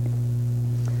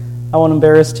 I won't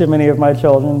embarrass too many of my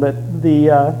children, but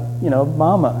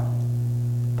mama,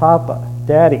 papa,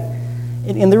 daddy.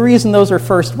 And the reason those are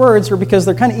first words are because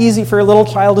they're kind of easy for a little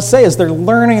child to say as they're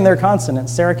learning their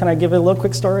consonants. Sarah, can I give a little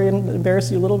quick story and embarrass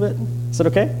you a little bit? Is it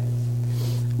okay?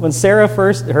 When Sarah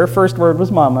her first word was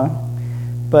mama,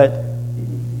 but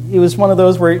it was one of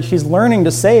those where she's learning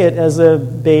to say it as a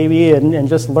baby and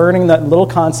just learning that little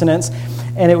consonants.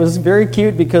 And it was very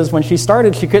cute because when she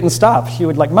started, she couldn't stop. She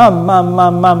would like, mom, mom,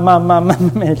 mom, mom, mom, mom,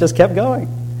 and it just kept going.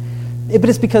 But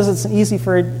it's because it's easy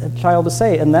for a child to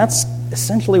say. And that's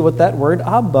essentially what that word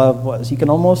Abba was. You can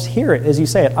almost hear it as you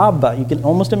say it, Abba. You can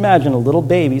almost imagine a little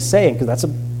baby saying, because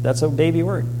that's a baby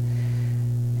word.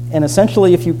 And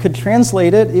essentially, if you could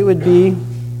translate it, it would be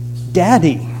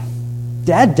daddy,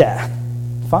 dada,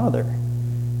 father.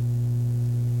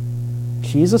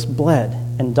 Jesus bled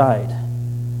and died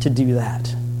to do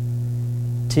that.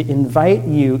 To invite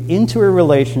you into a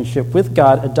relationship with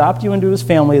God, adopt you into his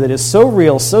family that is so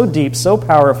real, so deep, so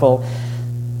powerful,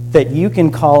 that you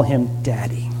can call him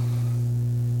Daddy.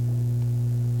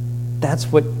 That's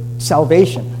what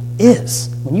salvation is.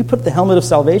 When you put the helmet of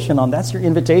salvation on, that's your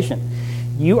invitation.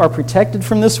 You are protected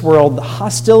from this world, the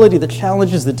hostility, the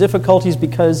challenges, the difficulties,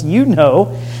 because you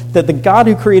know that the God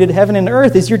who created heaven and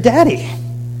earth is your daddy.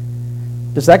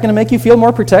 Is that going to make you feel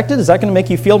more protected? Is that going to make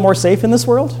you feel more safe in this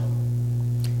world?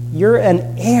 You're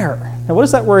an heir. Now, what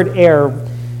is that word heir?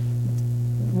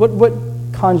 What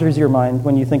conjures your mind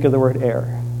when you think of the word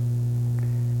heir?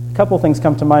 A couple things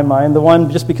come to my mind. The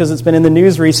one, just because it's been in the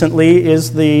news recently,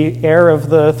 is the heir of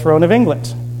the throne of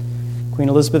England. Queen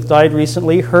Elizabeth died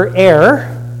recently. Her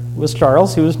heir was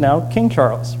Charles, who is now King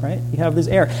Charles, right? You have this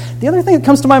heir. The other thing that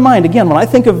comes to my mind, again, when I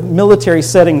think of military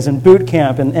settings and boot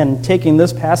camp and taking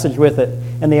this passage with it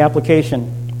and the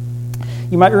application,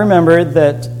 you might remember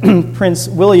that Prince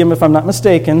William, if I'm not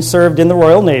mistaken, served in the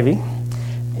Royal Navy,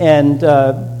 and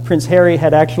Prince Harry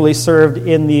had actually served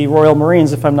in the Royal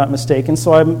Marines, if I'm not mistaken.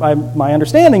 So my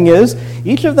understanding is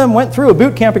each of them went through a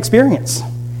boot camp experience.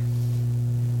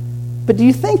 But do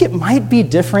you think it might be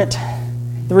different?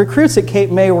 The recruits at Cape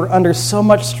May were under so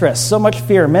much stress, so much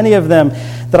fear. Many of them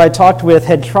that I talked with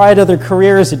had tried other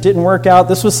careers. It didn't work out.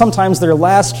 This was sometimes their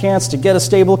last chance to get a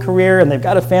stable career, and they've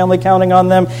got a family counting on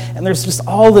them. And there's just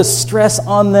all this stress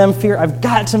on them, fear. I've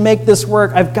got to make this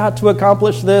work. I've got to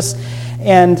accomplish this.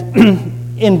 And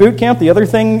in boot camp, the other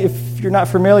thing, if you're not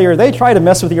familiar, they try to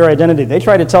mess with your identity. They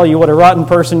try to tell you what a rotten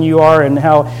person you are and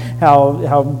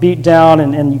how beat down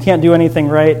and you can't do anything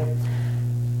right.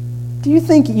 Do you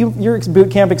think your boot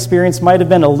camp experience might have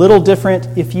been a little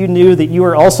different if you knew that you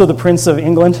were also the Prince of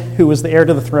England, who was the heir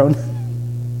to the throne?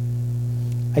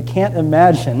 I can't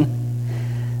imagine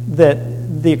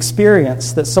that the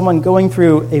experience that someone going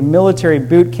through a military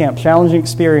boot camp, challenging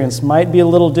experience, might be a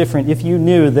little different if you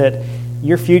knew that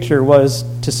your future was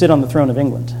to sit on the throne of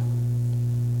England.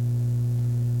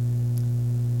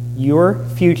 Your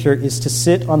future is to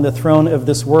sit on the throne of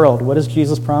this world. What has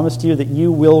Jesus promised you? That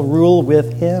you will rule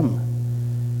with him.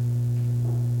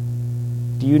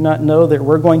 Do you not know that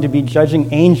we're going to be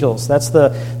judging angels? That's the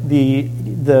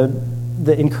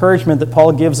encouragement that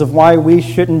Paul gives of why we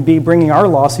shouldn't be bringing our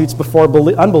lawsuits before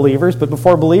unbelievers, but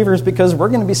before believers, because we're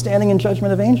going to be standing in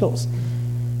judgment of angels.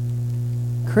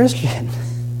 Christian,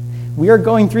 we are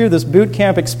going through this boot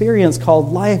camp experience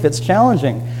called life. It's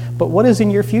challenging. But what is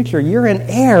in your future? You're an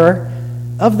heir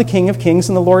of the King of Kings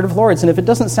and the Lord of Lords. And if it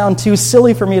doesn't sound too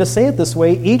silly for me to say it this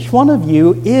way, each one of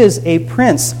you is a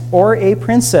prince or a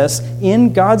princess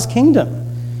in God's kingdom.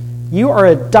 You are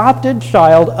an adopted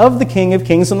child of the King of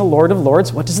Kings and the Lord of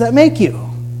Lords. What does that make you?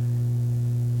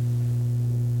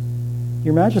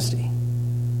 Your Majesty.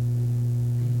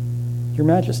 Your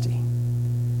Majesty.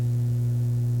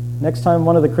 Next time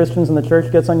one of the Christians in the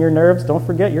church gets on your nerves, don't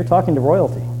forget you're talking to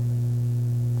royalty.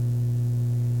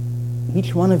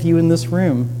 Each one of you in this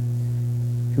room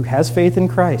who has faith in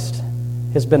Christ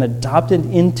has been adopted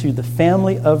into the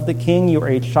family of the King. You are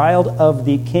a child of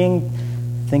the King.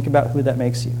 Think about who that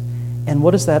makes you. And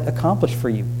what does that accomplish for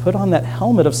you? Put on that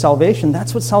helmet of salvation.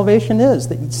 That's what salvation is.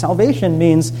 That salvation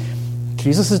means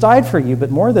Jesus has died for you, but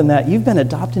more than that, you've been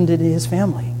adopted into his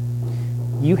family.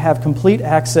 You have complete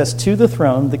access to the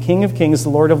throne, the King of Kings, the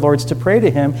Lord of Lords, to pray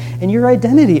to him. And your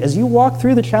identity as you walk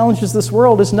through the challenges of this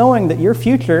world is knowing that your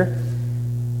future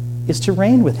is to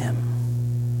reign with him.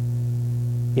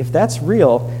 If that's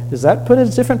real, does that put a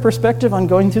different perspective on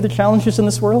going through the challenges in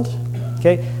this world?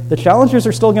 Okay, the challenges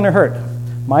are still going to hurt.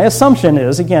 My assumption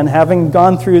is, again, having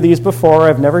gone through these before,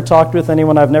 I've never talked with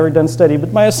anyone, I've never done study,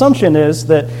 but my assumption is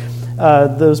that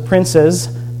those princes,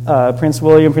 Prince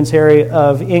William, Prince Harry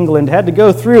of England, had to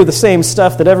go through the same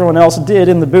stuff that everyone else did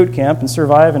in the boot camp and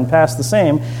survive and pass the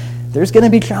same. There's going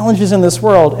to be challenges in this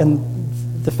world, and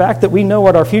the fact that we know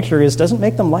what our future is doesn't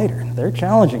make them lighter. They're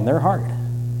challenging. They're hard.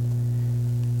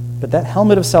 But that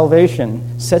helmet of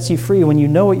salvation sets you free when you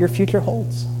know what your future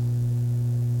holds.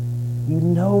 You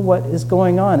know what is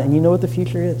going on, and you know what the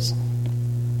future is.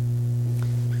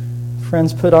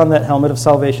 Friends, put on that helmet of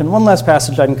salvation. One last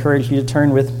passage I'd encourage you to turn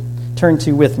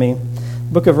to with me.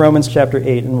 Book of Romans chapter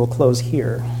 8, and we'll close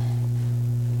here.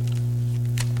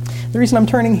 The reason I'm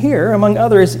turning here, among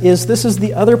others, is this is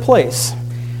the other place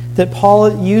that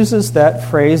Paul uses that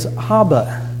phrase,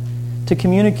 Abba, to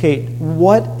communicate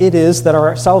what it is that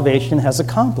our salvation has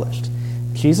accomplished.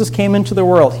 Jesus came into the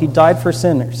world. He died for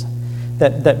sinners.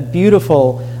 That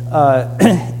beautiful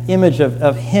image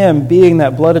of him being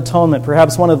that blood atonement,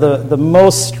 perhaps one of the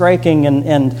most striking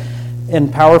and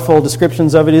and powerful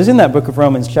descriptions of it is in that book of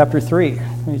Romans, chapter 3.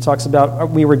 He talks about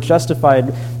we were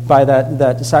justified by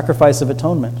that sacrifice of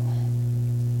atonement.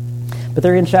 But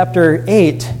there in chapter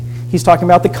 8, he's talking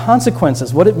about the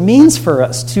consequences, what it means for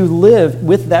us to live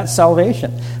with that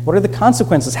salvation. What are the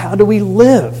consequences? How do we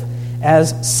live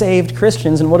as saved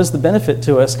Christians, and what is the benefit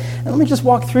to us? And let me just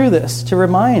walk through this to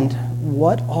remind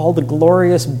what all the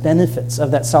glorious benefits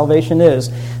of that salvation is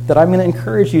that I'm going to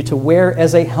encourage you to wear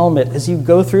as a helmet as you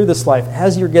go through this life,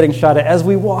 as you're getting shot at, as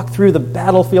we walk through the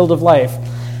battlefield of life,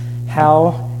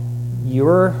 how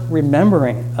you're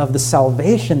remembering of the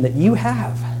salvation that you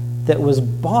have that was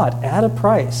bought at a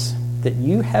price that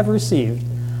you have received,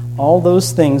 all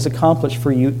those things accomplished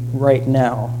for you right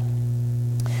now.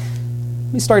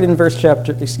 Let me start in verse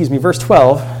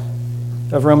 12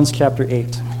 of Romans chapter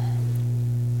 8.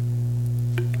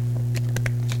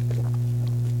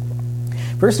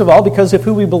 First of all, because of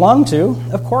who we belong to,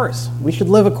 of course, we should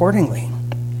live accordingly.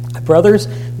 Brothers,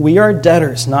 we are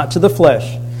debtors, not to the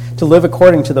flesh, to live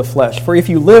according to the flesh. For if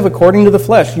you live according to the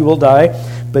flesh, you will die.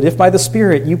 But if by the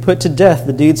Spirit you put to death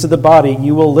the deeds of the body,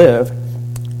 you will live.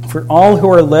 For all who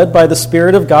are led by the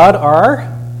Spirit of God are,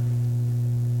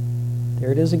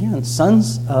 there it is again,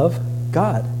 sons of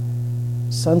God.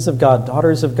 Sons of God,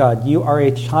 daughters of God. You are a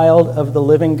child of the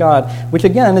living God, which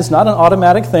again is not an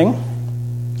automatic thing.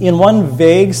 In one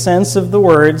vague sense of the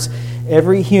words,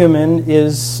 every human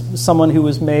is someone who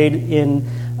was made in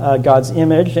God's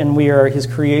image, and we are his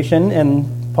creation.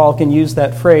 And Paul can use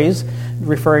that phrase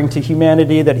referring to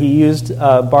humanity that he used,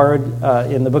 borrowed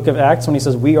in the book of Acts when he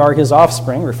says, we are his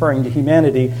offspring, referring to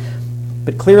humanity.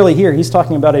 But clearly here, he's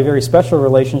talking about a very special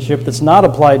relationship that's not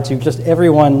applied to just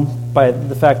everyone by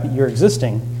the fact that you're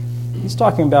existing. He's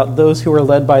talking about those who are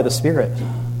led by the Spirit,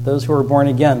 those who are born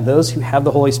again, those who have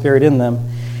the Holy Spirit in them.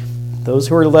 Those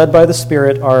who are led by the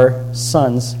Spirit are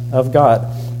sons of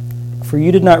God. For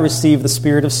you did not receive the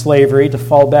spirit of slavery to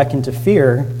fall back into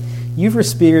fear. You've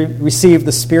received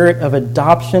the spirit of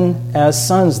adoption as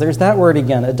sons. There's that word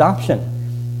again,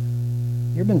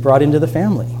 adoption. You've been brought into the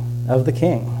family of the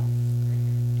King.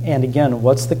 And again,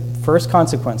 what's the first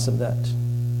consequence of that?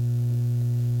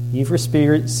 You've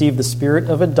received the spirit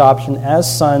of adoption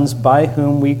as sons, by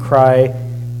whom we cry,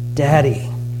 Daddy,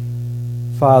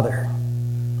 Father.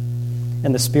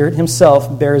 And the Spirit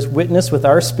himself bears witness with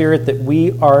our spirit that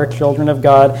we are children of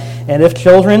God. And if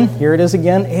children, here it is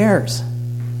again, heirs.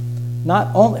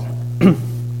 Not only,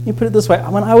 you put it this way,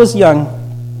 when I was young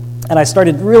and I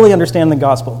started to really understand the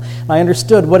gospel, I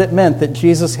understood what it meant that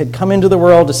Jesus had come into the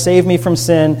world to save me from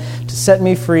sin, to set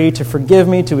me free, to forgive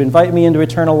me, to invite me into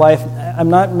eternal life.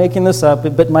 I'm not making this up,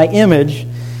 but my image,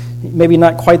 maybe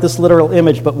not quite this literal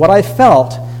image, but what I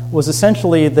felt was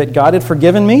essentially that God had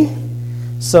forgiven me.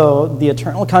 So the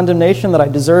eternal condemnation that I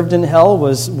deserved in hell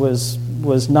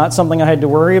was not something I had to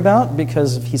worry about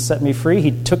because he set me free.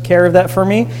 He took care of that for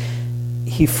me.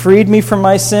 He freed me from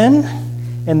my sin,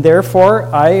 and therefore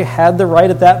I had the right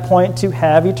at that point to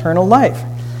have eternal life.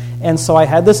 And so I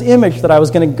had this image that I was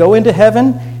going to go into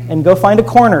heaven and go find a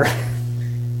corner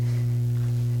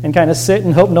and kind of sit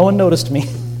and hope no one noticed me.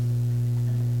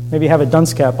 Maybe have a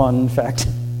dunce cap on, in fact.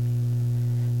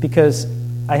 Because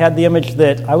I had the image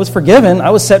that I was forgiven,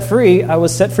 I was set free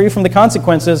from the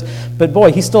consequences, but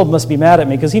boy, he still must be mad at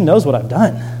me because he knows what I've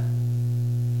done.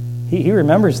 He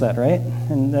remembers that, right?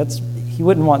 And he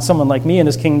wouldn't want someone like me in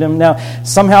his kingdom. Now,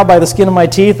 somehow by the skin of my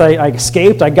teeth, I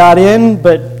escaped, I got in,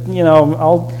 but,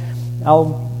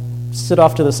 I'll sit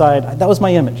off to the side. That was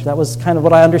my image. That was kind of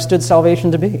what I understood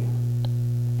salvation to be.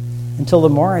 Until the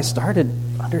more I started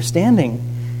understanding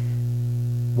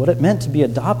what it meant to be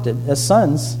adopted as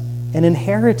sons and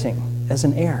inheriting as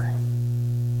an heir.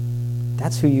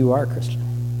 That's who you are, Christian.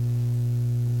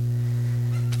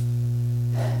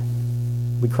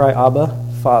 We cry, Abba,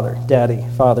 Father, Daddy,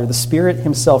 Father. The Spirit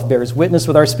himself bears witness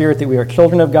with our spirit that we are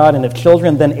children of God, and if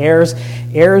children, then heirs,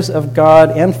 heirs of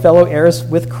God and fellow heirs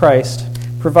with Christ,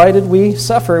 provided we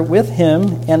suffer with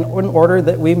him, and in order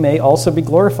that we may also be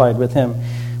glorified with him.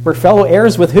 We're fellow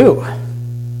heirs with who?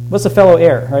 What's a fellow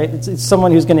heir, right? It's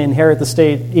someone who's going to inherit the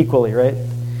state equally, right?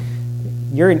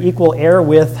 You're an equal heir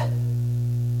with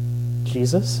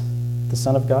Jesus, the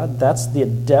Son of God. That's the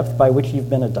depth by which you've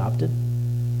been adopted.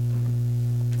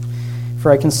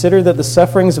 For I consider that the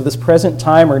sufferings of this present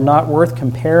time are not worth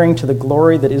comparing to the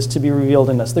glory that is to be revealed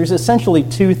in us. There's essentially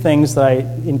two things that I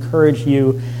encourage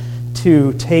you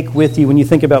to take with you when you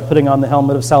think about putting on the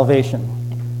helmet of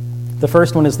salvation. The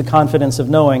first one is the confidence of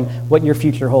knowing what your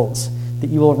future holds, that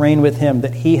you will reign with him,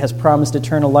 that he has promised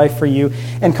eternal life for you,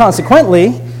 and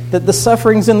consequently, that the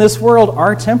sufferings in this world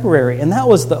are temporary. And that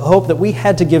was the hope that we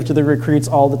had to give to the recruits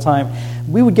all the time.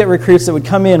 We would get recruits that would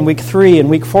come in week 3 and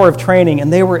week 4 of training,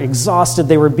 and they were exhausted,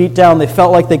 they were beat down, they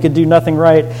felt like they could do nothing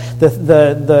right.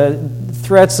 The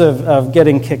threats of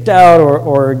getting kicked out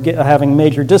or having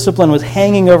major discipline was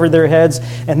hanging over their heads,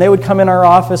 and they would come in our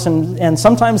office, and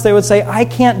sometimes they would say, I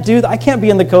can't be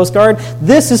in the Coast Guard,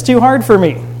 this is too hard for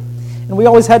me. And we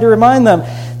always had to remind them,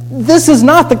 this is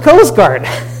not the Coast Guard.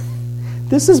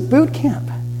 This is boot camp.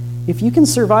 If you can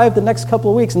survive the next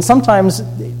couple of weeks, and sometimes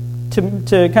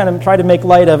to kind of try to make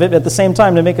light of it, at the same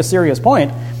time to make a serious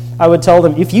point, I would tell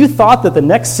them, if you thought that the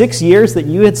next 6 years that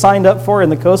you had signed up for in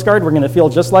the Coast Guard were going to feel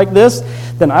just like this,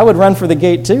 then I would run for the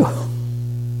gate too.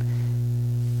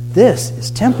 This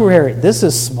is temporary. This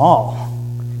is small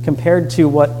compared to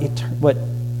what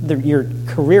your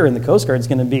career in the Coast Guard is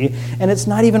going to be, and it's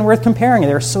not even worth comparing.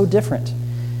 They're so different.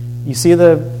 You see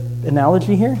the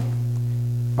analogy here?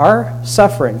 Our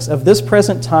sufferings of this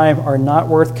present time are not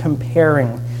worth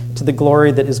comparing to the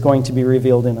glory that is going to be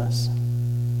revealed in us.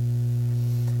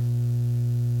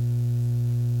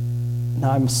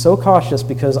 Now, I'm so cautious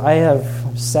because I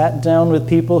have sat down with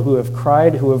people who have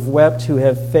cried, who have wept, who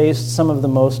have faced some of the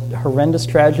most horrendous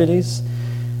tragedies.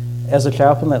 As a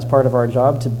chaplain, that's part of our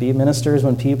job, to be ministers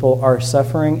when people are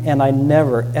suffering, and I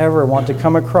never, ever want to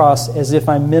come across as if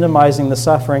I'm minimizing the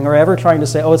suffering or ever trying to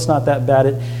say, oh, it's not that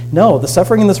bad. No, the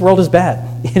suffering in this world is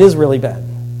bad. It is really bad.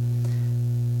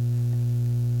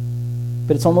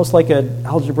 But it's almost like an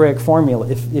algebraic formula.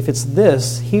 If it's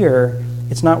this here,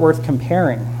 it's not worth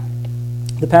comparing.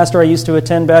 The pastor I used to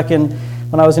attend back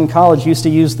when I was in college used to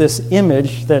use this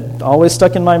image that always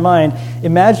stuck in my mind.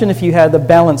 Imagine if you had the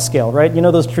balance scale, right? You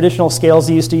know those traditional scales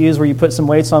you used to use where you put some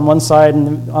weights on one side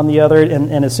and on the other,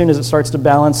 and as soon as it starts to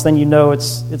balance, then you know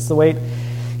it's the weight.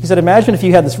 He said, imagine if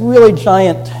you had this really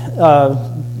giant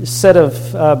set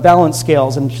of balance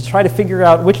scales, and to try to figure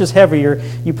out which is heavier,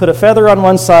 you put a feather on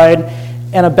one side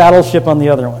and a battleship on the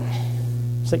other one.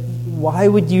 It's like, why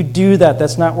would you do that?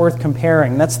 That's not worth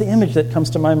comparing. That's the image that comes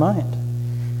to my mind.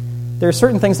 There are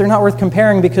certain things they're not worth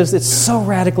comparing because it's so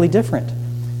radically different.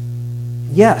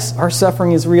 Yes, our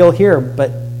suffering is real here,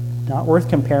 but not worth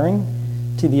comparing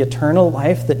to the eternal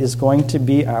life that is going to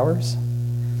be ours.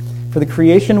 For the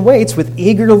creation waits with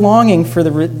eager longing for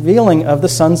the revealing of the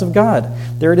sons of God.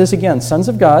 There it is again, sons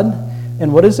of God.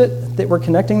 And what is it that we're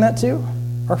connecting that to?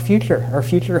 Our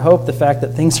future hope, the fact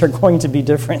that things are going to be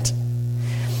different.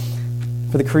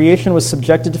 For the creation was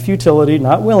subjected to futility,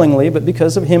 not willingly, but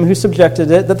because of him who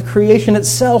subjected it, that the creation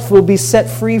itself will be set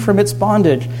free from its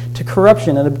bondage to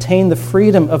corruption and obtain the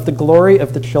freedom of the glory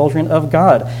of the children of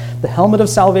God. The helmet of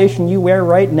salvation you wear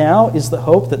right now is the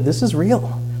hope that this is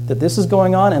real, that this is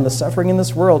going on, and the suffering in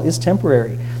this world is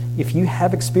temporary. If you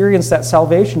have experienced that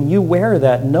salvation, you wear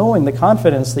that knowing the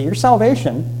confidence that your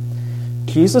salvation,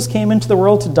 Jesus came into the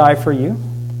world to die for you,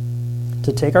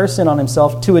 to take our sin on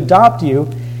himself, to adopt you.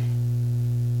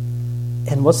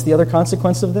 And what's the other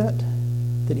consequence of that?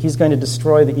 That he's going to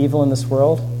destroy the evil in this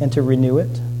world and to renew it.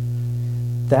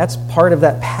 That's part of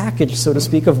that package, so to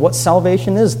speak, of what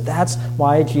salvation is. That's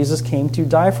why Jesus came to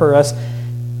die for us,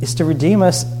 is to redeem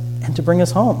us and to bring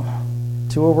us home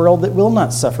to a world that will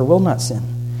not suffer, will not sin.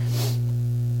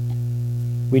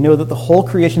 We know that the whole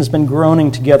creation has been groaning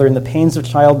together in the pains of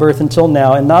childbirth until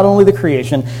now, and not only the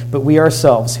creation, but we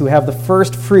ourselves, who have the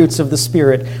first fruits of the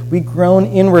Spirit, we groan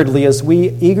inwardly as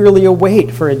we eagerly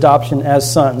await for adoption as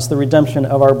sons, the redemption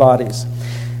of our bodies.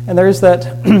 And there's that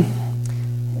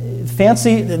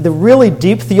the really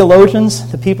deep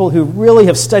theologians, the people who really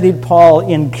have studied Paul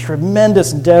in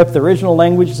tremendous depth, original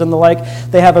languages and the like,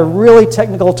 they have a really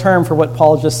technical term for what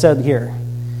Paul just said here.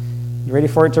 You ready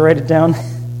for it to write it down?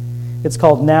 It's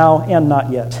called now and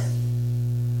not yet.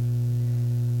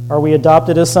 Are we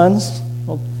adopted as sons?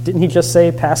 Well, didn't he just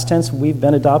say past tense, we've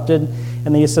been adopted? And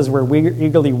then he says we're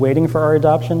eagerly waiting for our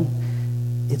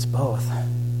adoption? It's both.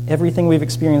 Everything we've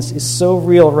experienced is so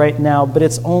real right now, but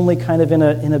it's only kind of in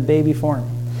a baby form.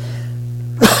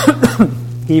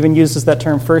 He even uses that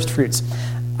term, first fruits.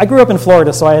 I grew up in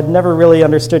Florida, so I had never really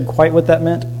understood quite what that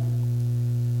meant.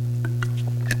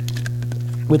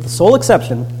 With the sole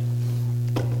exception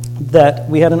that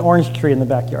we had an orange tree in the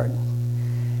backyard.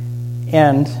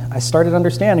 And I started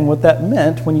understanding what that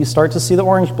meant when you start to see the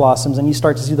orange blossoms and you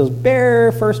start to see those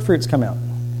bare first fruits come out.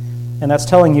 And that's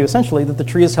telling you essentially that the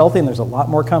tree is healthy and there's a lot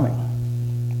more coming.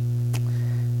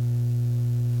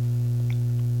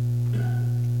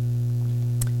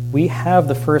 We have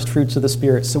the first fruits of the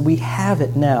Spirit, so we have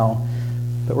it now,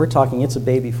 but we're talking it's a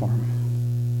baby form.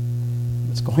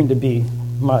 It's going to be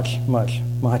much, much,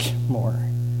 much more.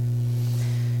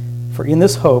 For in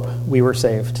this hope we were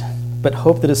saved. But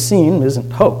hope that is seen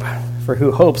isn't hope, for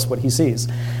who hopes what he sees?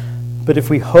 But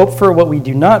if we hope for what we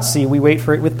do not see, we wait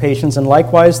for it with patience, and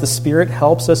likewise the Spirit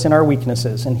helps us in our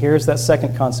weaknesses. And here's that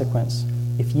second consequence.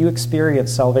 If you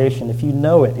experience salvation, if you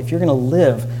know it, if you're going to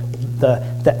live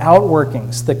the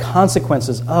outworkings, the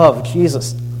consequences of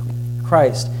Jesus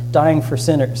Christ dying for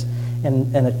sinners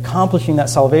and accomplishing that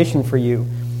salvation for you,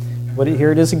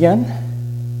 here it is again.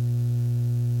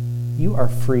 You are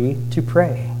free to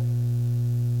pray.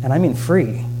 And I mean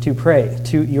free to pray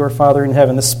to your Father in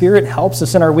heaven. The Spirit helps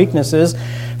us in our weaknesses,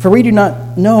 for we do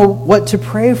not know what to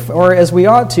pray for as we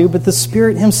ought to, but the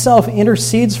Spirit himself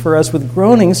intercedes for us with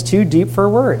groanings too deep for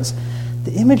words.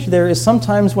 The image there is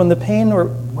sometimes when the pain or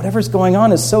whatever's going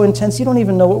on is so intense, you don't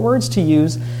even know what words to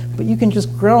use, but you can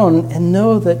just groan and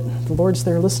know that the Lord's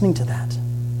there listening to that.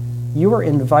 You are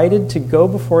invited to go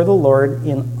before the Lord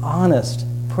in honest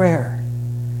prayer,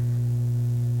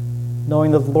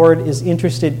 knowing that the Lord is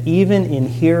interested even in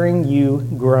hearing you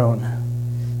groan.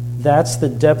 That's the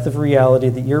depth of reality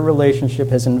that your relationship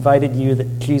has invited you,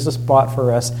 that Jesus bought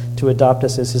for us to adopt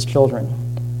us as his children.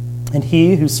 And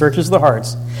he who searches the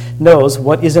hearts knows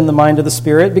what is in the mind of the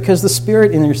Spirit, because the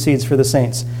Spirit intercedes for the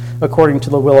saints according to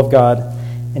the will of God.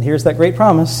 And here's that great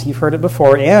promise. You've heard it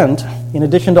before. And in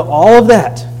addition to all of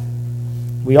that,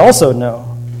 we also know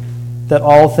that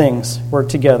all things work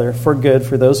together for good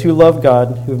for those who love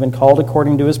God, who have been called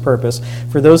according to his purpose.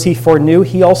 For those he foreknew,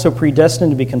 he also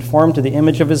predestined to be conformed to the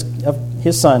image of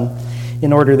his Son,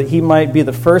 in order that he might be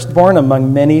the firstborn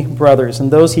among many brothers.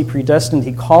 And those he predestined,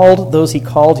 he called. Those he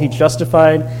called, he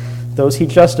justified. Those he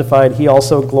justified, he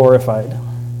also glorified.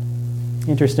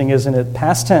 Interesting, isn't it?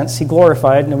 Past tense, he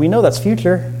glorified. And we know that's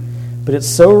future, but it's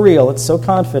so real, it's so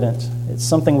confident. It's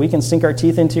something we can sink our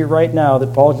teeth into right now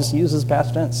that Paul just uses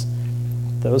past tense.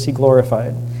 Those he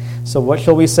glorified. So what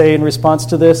shall we say in response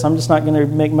to this? I'm just not going to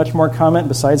make much more comment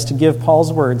besides to give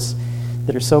Paul's words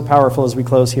that are so powerful as we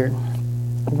close here.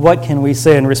 What can we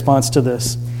say in response to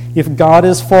this? If God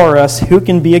is for us, who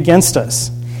can be against us?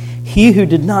 He who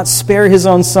did not spare his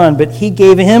own Son, but he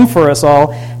gave him for us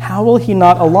all, how will he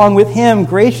not along with him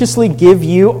graciously give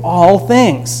you all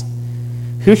things?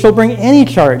 Who shall bring any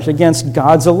charge against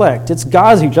God's elect? It's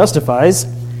God who justifies.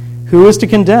 Who is to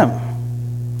condemn?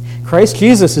 Christ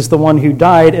Jesus is the one who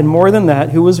died, and more than that,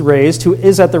 who was raised, who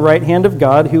is at the right hand of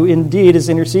God, who indeed is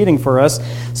interceding for us.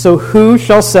 So who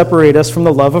shall separate us from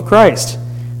the love of Christ?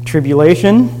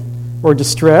 Tribulation, or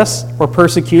distress, or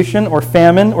persecution, or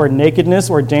famine, or nakedness,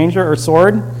 or danger, or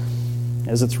sword?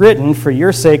 As it's written, for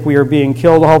your sake we are being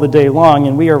killed all the day long,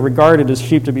 and we are regarded as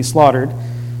sheep to be slaughtered.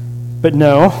 But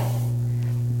no,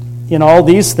 in all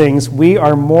these things we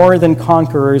are more than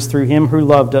conquerors through him who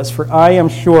loved us. For I am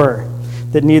sure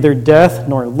that neither death,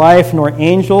 nor life, nor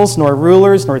angels, nor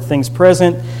rulers, nor things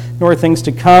present, nor things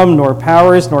to come, nor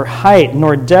powers, nor height,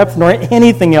 nor depth, nor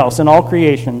anything else in all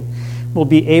creation will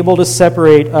be able to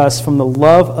separate us from the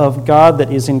love of God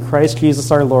that is in Christ Jesus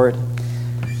our Lord.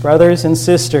 Brothers and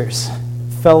sisters,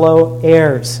 fellow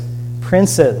heirs,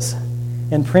 princes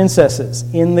and princesses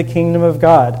in the kingdom of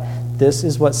God, this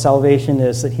is what salvation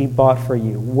is that he bought for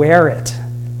you. Wear it.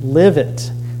 Live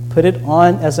it. Put it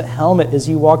on as a helmet as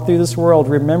you walk through this world.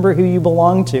 Remember who you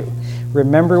belong to.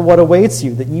 Remember what awaits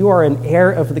you, that you are an heir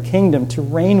of the kingdom to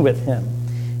reign with him.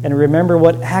 And remember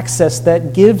what access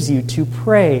that gives you to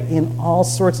pray in all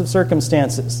sorts of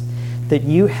circumstances. That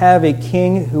you have a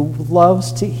king who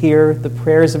loves to hear the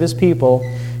prayers of his people,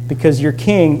 because your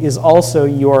king is also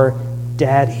your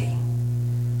daddy.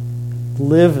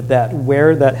 Live that.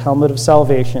 Wear that helmet of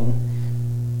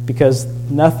salvation, because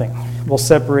nothing will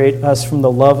separate us from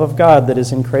the love of God that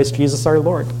is in Christ Jesus our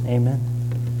Lord. Amen.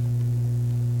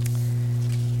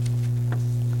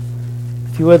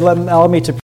 If you would allow me to